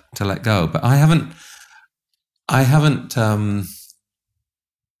let go. But I haven't.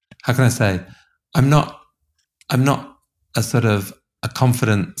 How can I say? I'm not a sort of a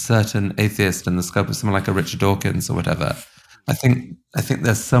confident, certain atheist in the scope of someone like a Richard Dawkins or whatever. I think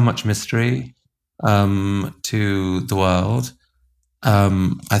there's so much mystery to the world.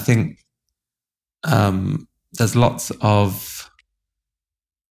 I think there's lots of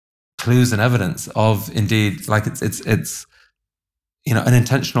clues and evidence of, indeed, like it's an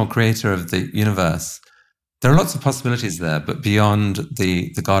intentional creator of the universe. There are lots of possibilities there, but beyond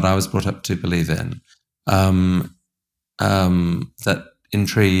the God I was brought up to believe in, that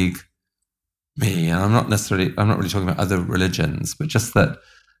intrigue me. And I'm not really talking about other religions, but just that,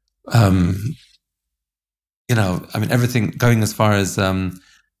 everything going as far as, a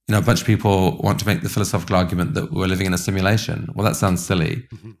bunch of people want to make the philosophical argument that we're living in a simulation. Well, that sounds silly,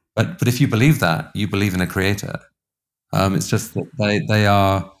 but if you believe that, you believe in a creator. It's just that they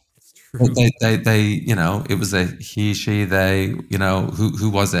are. They it was a he, she, they, who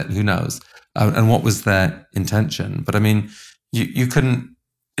was it? Who knows? And what was their intention? But I mean, you can,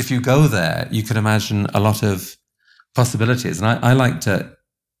 if you go there, you can imagine a lot of possibilities. And I like to,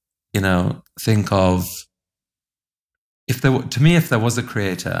 think of, if there was a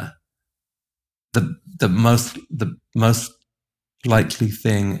creator, the most likely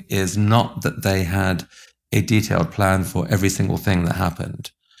thing is not that they had a detailed plan for every single thing that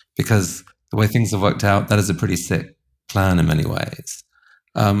happened. Because the way things have worked out, that is a pretty sick plan in many ways.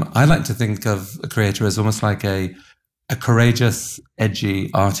 I like to think of a creator as almost like a a courageous,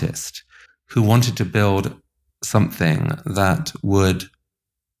 edgy artist who wanted to build something that would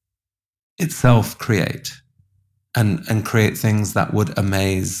itself create and create things that would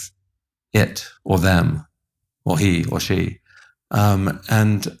amaze it or them or he or she, and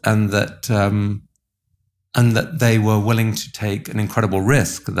that they were willing to take an incredible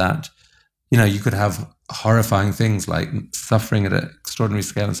risk that, you could have horrifying things like suffering at an extraordinary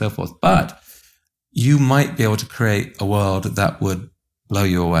scale and so forth, but you might be able to create a world that would blow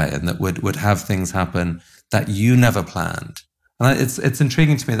you away and that would have things happen that you never planned. And it's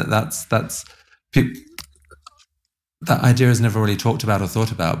intriguing to me that that idea is never really talked about or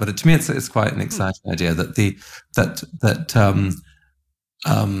thought about. But to me, it's quite an exciting idea that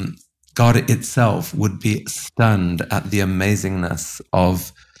God itself would be stunned at the amazingness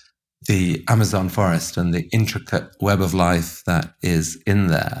of the Amazon forest and the intricate web of life that is in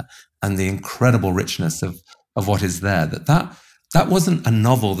there, and the incredible richness of what is there. That wasn't a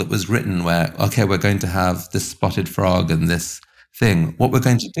novel that was written where, okay, we're going to have this spotted frog and this thing. What we're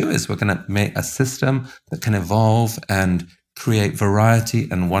going to do is we're going to make a system that can evolve and create variety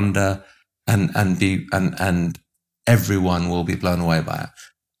and wonder, and everyone will be blown away by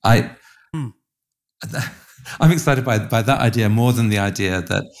it. I'm excited by that idea more than the idea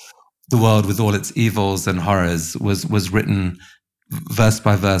that the world with all its evils and horrors was written verse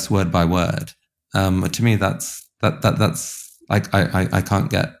by verse, word by word. To me, that's like I can't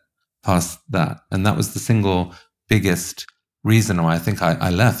get past that, and that was the single biggest reason why I think I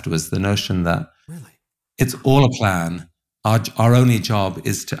left, was the notion that it's all a plan. Our only job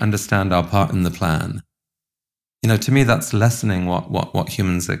is to understand our part in the plan. To me, that's lessening what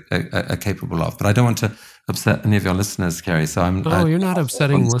humans are capable of. But I don't want to upset any of your listeners, Kerry. So you're not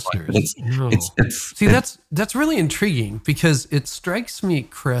upsetting listeners. See, that's really intriguing, because it strikes me,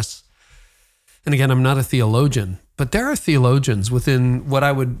 Chris, and again, I'm not a theologian, but there are theologians within what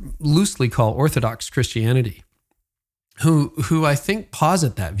I would loosely call Orthodox Christianity who I think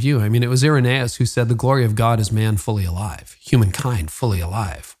posit that view. I mean, it was Irenaeus who said the glory of God is man fully alive, humankind fully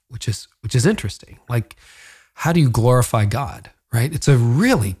alive, which is interesting. Like, how do you glorify God, right? It's a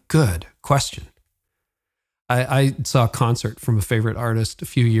really good question. I saw a concert from a favorite artist a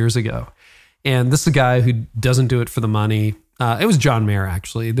few years ago, and this is a guy who doesn't do it for the money. It was John Mayer,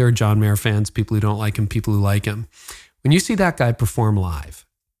 actually. There are John Mayer fans, people who don't like him, people who like him. When you see that guy perform live,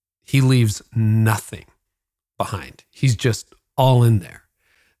 he leaves nothing behind. He's just all in there.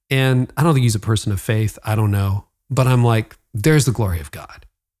 And I don't think he's a person of faith. I don't know. But I'm like, there's the glory of God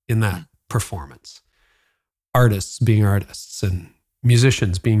in that performance. Artists being artists, and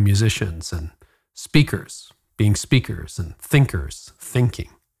musicians being musicians, and speakers being speakers, and thinkers thinking.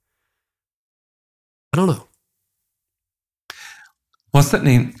 I don't know. Well,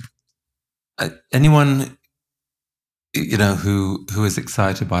 certainly anyone, who is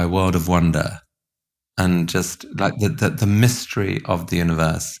excited by a world of wonder and just like the mystery of the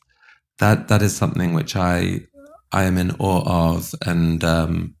universe, that is something which I am in awe of, and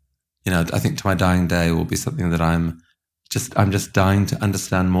I think to my dying day will be something that I'm just dying to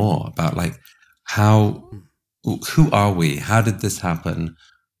understand more about, like who are we? How did this happen?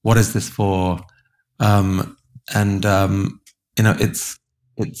 What is this for?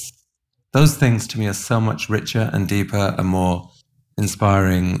 It's those things to me are so much richer and deeper and more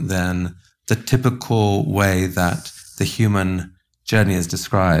inspiring than the typical way that the human journey is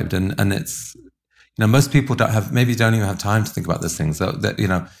described. And it's, most people don't even have time to think about those things. So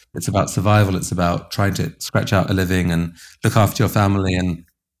that, it's about survival. It's about trying to scratch out a living and look after your family. And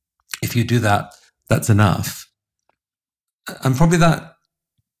if you do that, that's enough. And probably that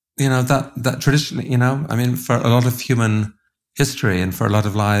traditionally, for a lot of human history and for a lot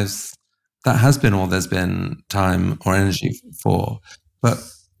of lives, that has been all there's been time or energy for. But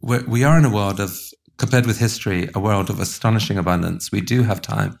we are in a world of, compared with history, a world of astonishing abundance. We do have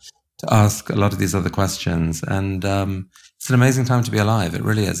time to ask a lot of these other questions. And it's an amazing time to be alive. It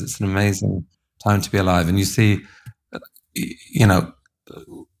really is. It's an amazing time to be alive. And you see,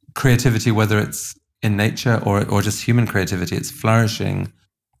 creativity, whether it's in nature or just human creativity, it's flourishing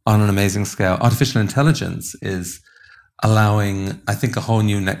on an amazing scale. Artificial intelligence is allowing, I think, a whole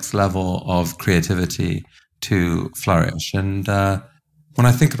new next level of creativity to flourish. And when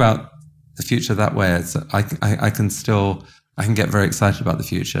I think about the future that way, I can get very excited about the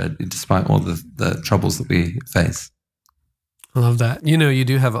future, despite all the troubles that we face. I love that. You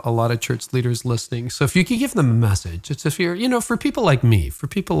do have a lot of church leaders listening. So if you could give them a message, it's if you're, for people like me, for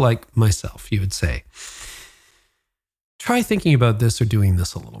people like myself, you would say, try thinking about this or doing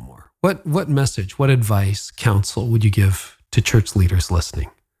this a little more. What message, what advice, counsel would you give to church leaders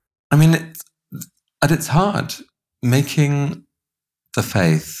listening? I mean, it's hard. making the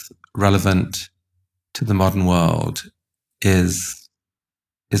faith relevant to the modern world is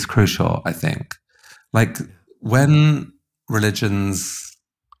crucial, I think. Like, when religions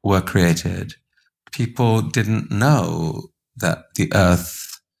were created, people didn't know that the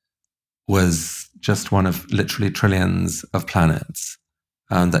earth was just one of literally trillions of planets,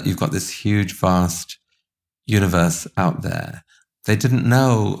 and that you've got this huge, vast universe out there. They didn't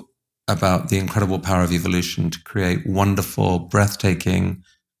know about the incredible power of evolution to create wonderful, breathtaking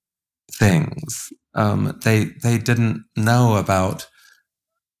things. They didn't know about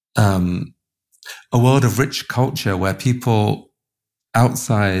a world of rich culture where people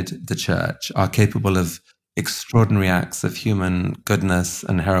outside the church are capable of extraordinary acts of human goodness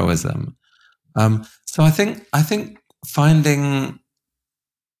and heroism. So I think finding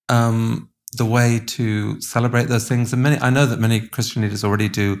the way to celebrate those things, and I know that many Christian leaders already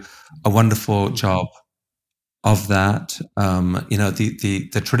do a wonderful job of that.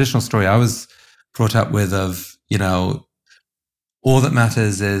 The traditional story I was brought up with of, all that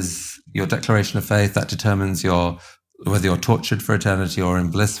matters is your declaration of faith that determines whether you're tortured for eternity or in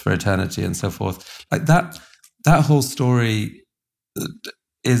bliss for eternity, and so forth. Like that whole story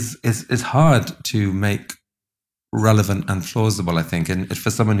is hard to make relevant and plausible, I think, and for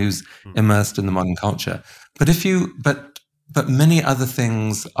someone who's immersed in the modern culture. But many other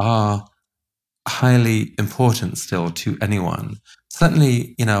things are highly important still to anyone.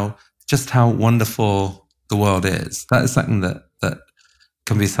 Certainly, just how wonderful the world is. That is something that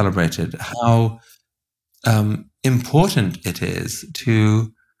can be celebrated. How important it is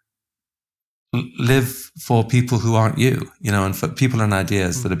to live for people who aren't you, and for people and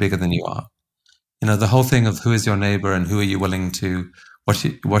ideas that are bigger than you are. The whole thing of who is your neighbor and who are you willing to, what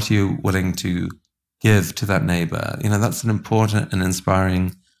are you willing to give to that neighbor? That's an important and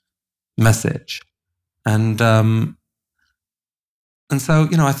inspiring message. And so,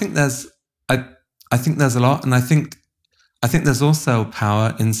 I think there's a lot, and I think there's also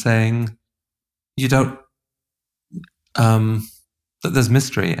power in saying you don't, that there's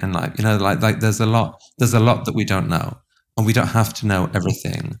mystery in life, like there's a lot that we don't know, and we don't have to know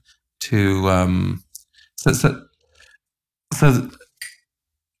everything to, so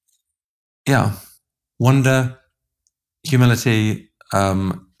yeah, wonder, humility,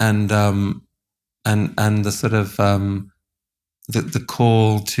 and the sort of, the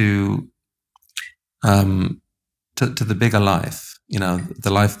call to the bigger life,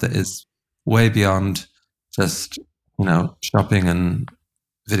 the life that is way beyond just, shopping and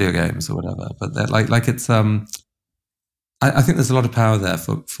video games or whatever. But that, it's, I think there's a lot of power there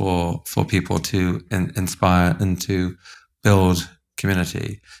for people to inspire and to build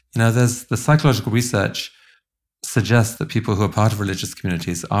community. There's the psychological research suggests that people who are part of religious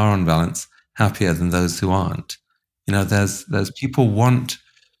communities are on balance happier than those who aren't. There's people want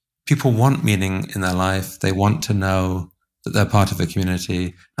meaning in their life. They want to know that they're part of a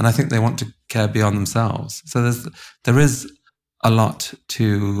community, and I think they want to care beyond themselves. So there's a lot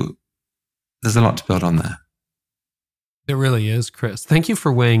to build on there. It really is, Chris. Thank you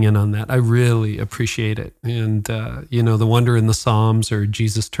for weighing in on that. I really appreciate it. And, the wonder in the Psalms, or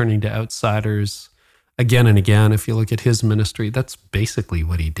Jesus turning to outsiders again and again, if you look at his ministry, that's basically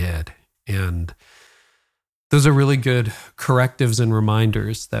what he did. And those are really good correctives and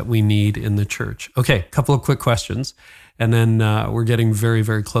reminders that we need in the church. Okay, a couple of quick questions, and then we're getting very,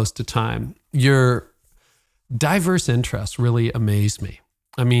 very close to time. Your diverse interests really amaze me.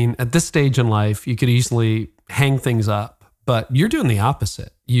 I mean, at this stage in life, you could easily hang things up, but you're doing the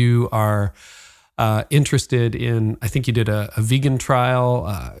opposite. You are interested in, I think you did a vegan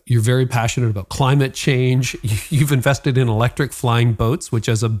trial. You're very passionate about climate change. You've invested in electric flying boats, which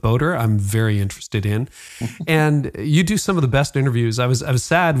as a boater, I'm very interested in. And you do some of the best interviews. I was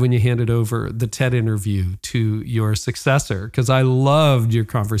sad when you handed over the TED interview to your successor, because I loved your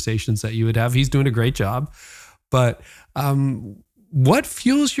conversations that you would have. He's doing a great job. But what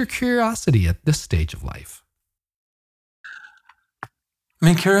fuels your curiosity at this stage of life? I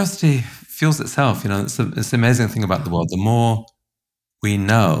mean, curiosity fuels itself. It's the amazing thing about the world. The more we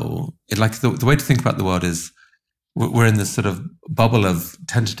know, the way to think about the world is we're in this sort of bubble of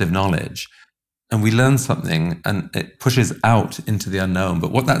tentative knowledge, and we learn something and it pushes out into the unknown.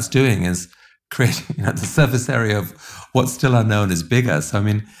 But what that's doing is creating, the surface area of what's still unknown is bigger. So, I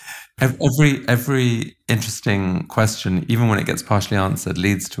mean, every interesting question, even when it gets partially answered,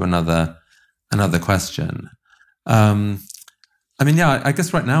 leads to another question. I mean, yeah, I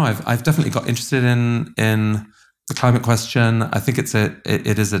guess right now I've definitely got interested in the climate question. I think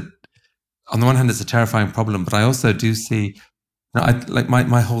it is on the one hand, it's a terrifying problem, but I also do see,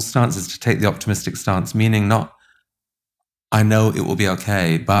 my whole stance is to take the optimistic stance, meaning not I know it will be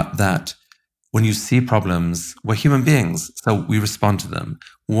okay, but that when you see problems, we're human beings, so we respond to them.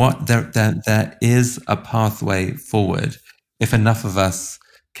 There is a pathway forward if enough of us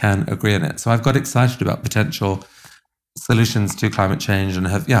can agree on it. So I've got excited about potential solutions to climate change, and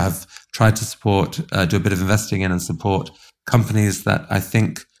have tried to support, do a bit of investing in and support companies that I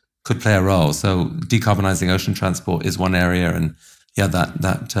think could play a role. So decarbonizing ocean transport is one area, and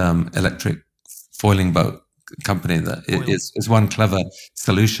that electric foiling boat company that is one clever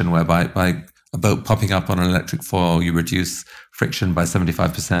solution, whereby by a boat popping up on an electric foil, you reduce friction by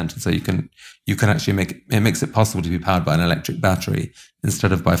 75%. And so you can actually makes it possible to be powered by an electric battery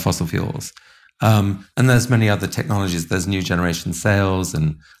instead of by fossil fuels. And there's many other technologies. There's new generation sails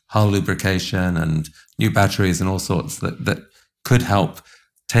and hull lubrication and new batteries and all sorts that could help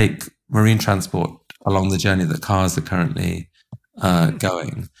take marine transport along the journey that cars are currently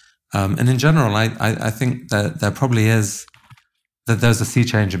going. And in general, I think that there probably is, that there's a sea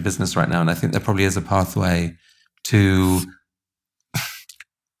change in business right now. And I think there probably is a pathway to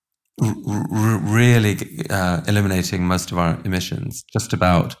really eliminating most of our emissions, just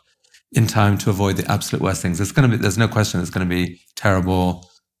about in time to avoid the absolute worst things. There's no question there's going to be terrible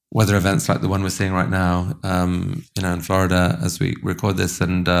weather events like the one we're seeing right now, in Florida as we record this.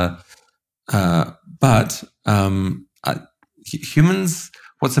 But humans,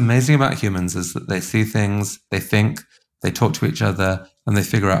 what's amazing about humans is that they see things, they think, they talk to each other, and they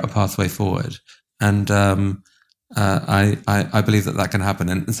figure out a pathway forward. And I believe that can happen.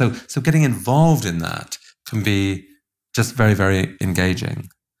 And so getting involved in that can be just very, very engaging.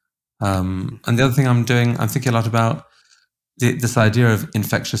 And the other thing I'm thinking a lot about this idea of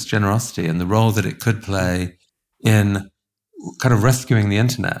infectious generosity and the role that it could play in kind of rescuing the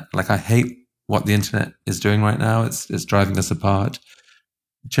internet. Like, I hate what the internet is doing right now. It's driving us apart.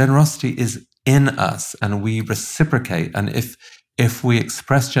 Generosity is in us, and we reciprocate. And if we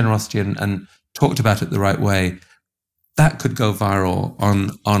express generosity and talked about it the right way, that could go viral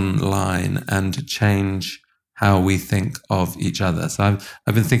online and change how we think of each other. So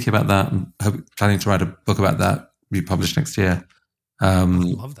I've been thinking about that. I'm planning to write a book about that, be published next year. I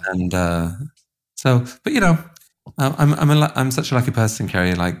love that. And but I'm such a lucky person,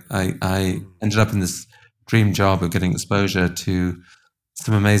 Kerry. Like, I ended up in this dream job of getting exposure to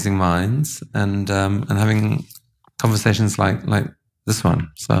some amazing minds and having conversations like this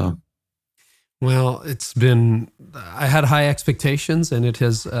one. So. Well, I had high expectations, and it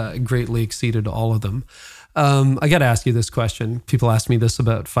has greatly exceeded all of them. I got to ask you this question. People ask me this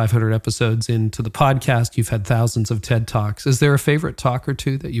about 500 episodes into the podcast. You've had thousands of TED Talks. Is there a favorite talk or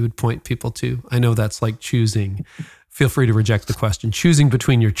two that you would point people to? I know that's like choosing. Feel free to reject the question. Choosing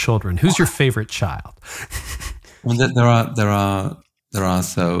between your children. Who's your favorite child? Well, there are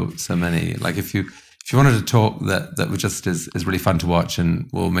so many. Like, if you wanted to talk that just is really fun to watch and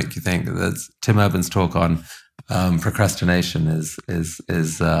will make you think, that's Tim Urban's talk on procrastination is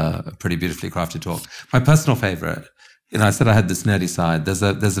a pretty beautifully crafted talk. My personal favorite, I said I had this nerdy side. There's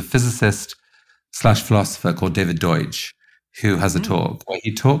a physicist / philosopher called David Deutsch who has a talk where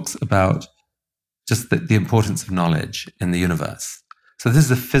he talks about just the importance of knowledge in the universe. So this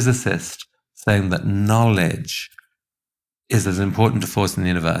is a physicist saying that knowledge is as important a force in the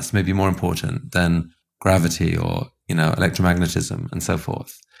universe, maybe more important than gravity or electromagnetism and so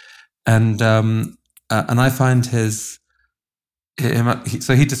forth. And I find he says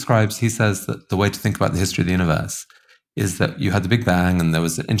that the way to think about the history of the universe is that you had the Big Bang, and there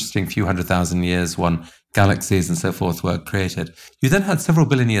was an interesting few 100,000 years when galaxies and so forth were created. You then had several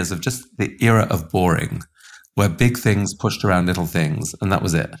billion years of just the era of boring, where big things pushed around little things, and that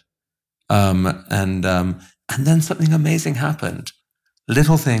was it. And then something amazing happened.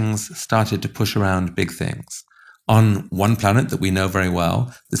 Little things started to push around big things. On one planet that we know very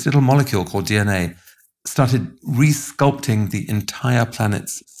well, this little molecule called DNA started resculpting the entire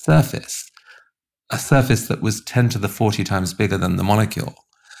planet's surface, a surface that was 10 to the 40 times bigger than the molecule.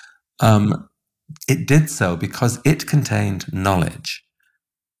 It did so because it contained knowledge.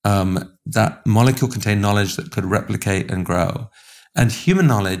 That molecule contained knowledge that could replicate and grow. And human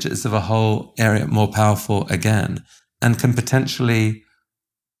knowledge is of a whole area more powerful again, and can potentially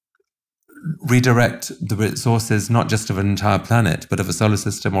redirect the resources not just of an entire planet, but of a solar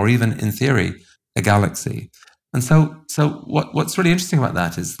system, or even, in theory, a galaxy. And so what's really interesting about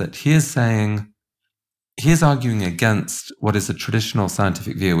that is that he is arguing against what is a traditional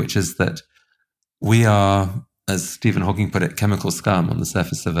scientific view, which is that we are, as Stephen Hawking put it, chemical scum on the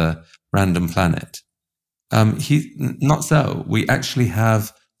surface of a random planet. Not so. We actually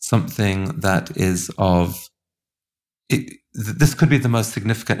have something that is this could be the most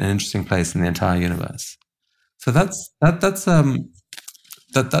significant and interesting place in the entire universe. So that's a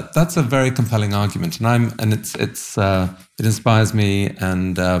very compelling argument, and it inspires me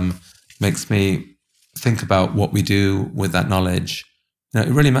and makes me think about what we do with that knowledge. It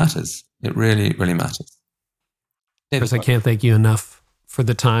really matters. It really, really matters. Chris, I can't thank you enough for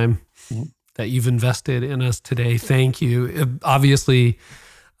the time that you've invested in us today. Thank you. Obviously,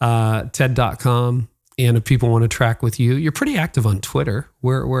 TED.com. And if people want to track with you, you're pretty active on Twitter.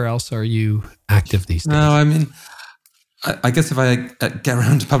 Where else are you active these days? No, I mean, I guess if I get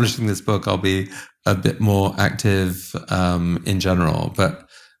around to publishing this book, I'll be a bit more active in general. But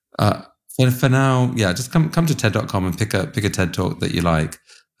for now, just come to TED.com and pick a TED talk that you like.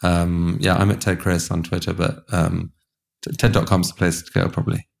 I'm at Ted Chris on Twitter, but TED.com is the place to go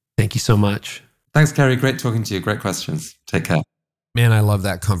probably. Thank you so much. Thanks, Kerry. Great talking to you. Great questions. Take care. Man, I love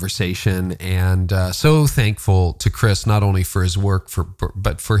that conversation, and so thankful to Chris, not only for his work,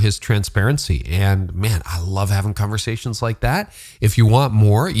 but for his transparency. And man, I love having conversations like that. If you want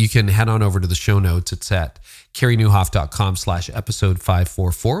more, you can head on over to the show notes. It's at kerrynewhoff.com/episode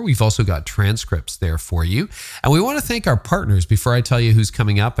 544. We've also got transcripts there for you. And we want to thank our partners before I tell you who's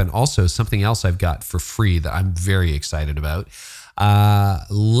coming up, and also something else I've got for free that I'm very excited about.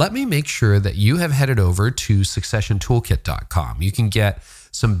 Let me make sure that you have headed over to successiontoolkit.com. You can get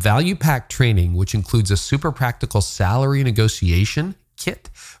some value-packed training, which includes a super practical salary negotiation kit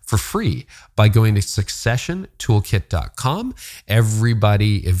for free by going to successiontoolkit.com.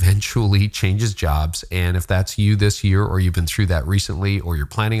 Everybody eventually changes jobs. And if that's you this year, or you've been through that recently, or you're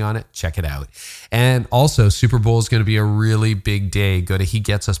planning on it, check it out. And also, Super Bowl is going to be a really big day. Go to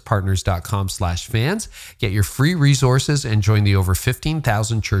hegetsusportners.com/fans, get your free resources, and join the over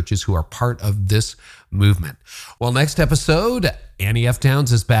 15,000 churches who are part of this movement. Well, next episode, Annie F.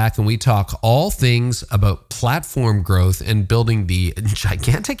 Downs is back, and we talk all things about platform growth and building the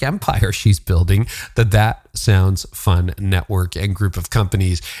gigantic empire she's building, the That Sounds Fun network and group of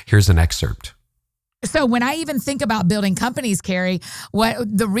companies. Here's an excerpt. So when I even think about building companies, Kerry,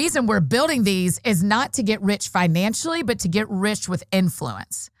 the reason we're building these is not to get rich financially, but to get rich with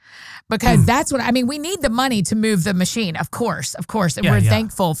influence. Because that's what, we need the money to move the machine, of course. And we're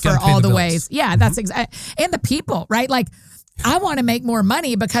thankful for all the ways. Yeah, that's exactly. And the people, right? Like, I want to make more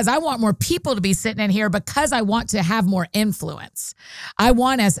money because I want more people to be sitting in here, because I want to have more influence.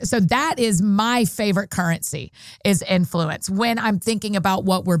 So that is my favorite currency, is influence. When I'm thinking about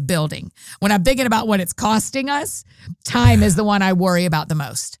what we're building, when I'm thinking about what it's costing us, time is the one I worry about the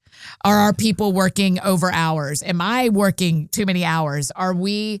most. Are our people working over hours? Am I working too many hours? Are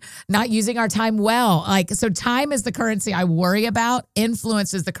we not using our time well? So time is the currency I worry about.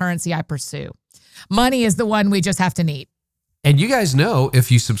 Influence is the currency I pursue. Money is the one we just have to need. And you guys know,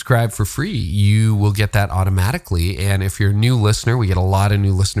 if you subscribe for free, you will get that automatically. And if you're a new listener, we get a lot of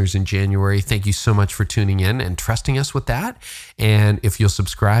new listeners in January. Thank you so much for tuning in and trusting us with that. And if you'll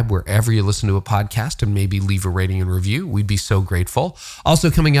subscribe wherever you listen to a podcast and maybe leave a rating and review, we'd be so grateful. Also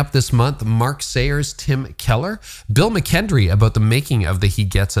coming up this month, Mark Sayers, Tim Keller, Bill McKendry about the making of the He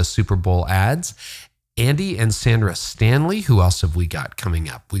Gets Us Super Bowl ads, Andy and Sandra Stanley. Who else have we got coming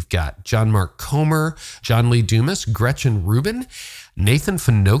up? We've got John Mark Comer, John Lee Dumas, Gretchen Rubin, Nathan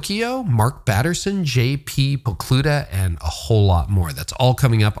Finocchio, Mark Batterson, JP Pokluda, and a whole lot more. That's all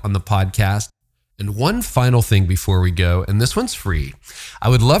coming up on the podcast. And one final thing before we go, and this one's free. I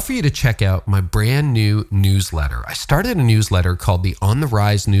would love for you to check out my brand new newsletter. I started a newsletter called the On the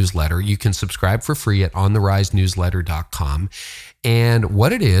Rise newsletter. You can subscribe for free at ontherisenewsletter.com. And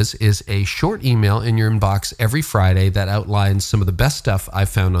what it is a short email in your inbox every Friday that outlines some of the best stuff I've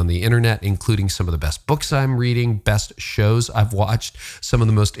found on the internet, including some of the best books I'm reading, best shows I've watched, some of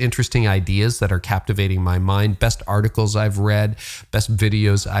the most interesting ideas that are captivating my mind, best articles I've read, best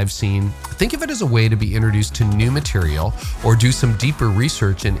videos I've seen. Think of it as a way to be introduced to new material or do some deeper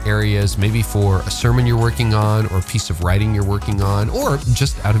research in areas maybe for a sermon you're working on or a piece of writing you're working on, or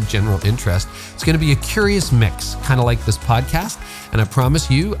just out of general interest. It's going to be a curious mix, kind of like this podcast. And I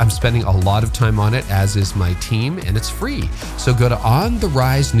promise you, I'm spending a lot of time on it, as is my team, and it's free. So go to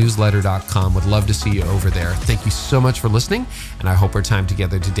ontherisenewsletter.com. Would love to see you over there. Thank you so much for listening, and I hope our time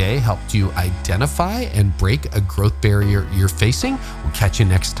together today helped you identify and break a growth barrier you're facing. We'll catch you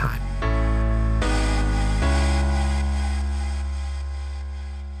next time.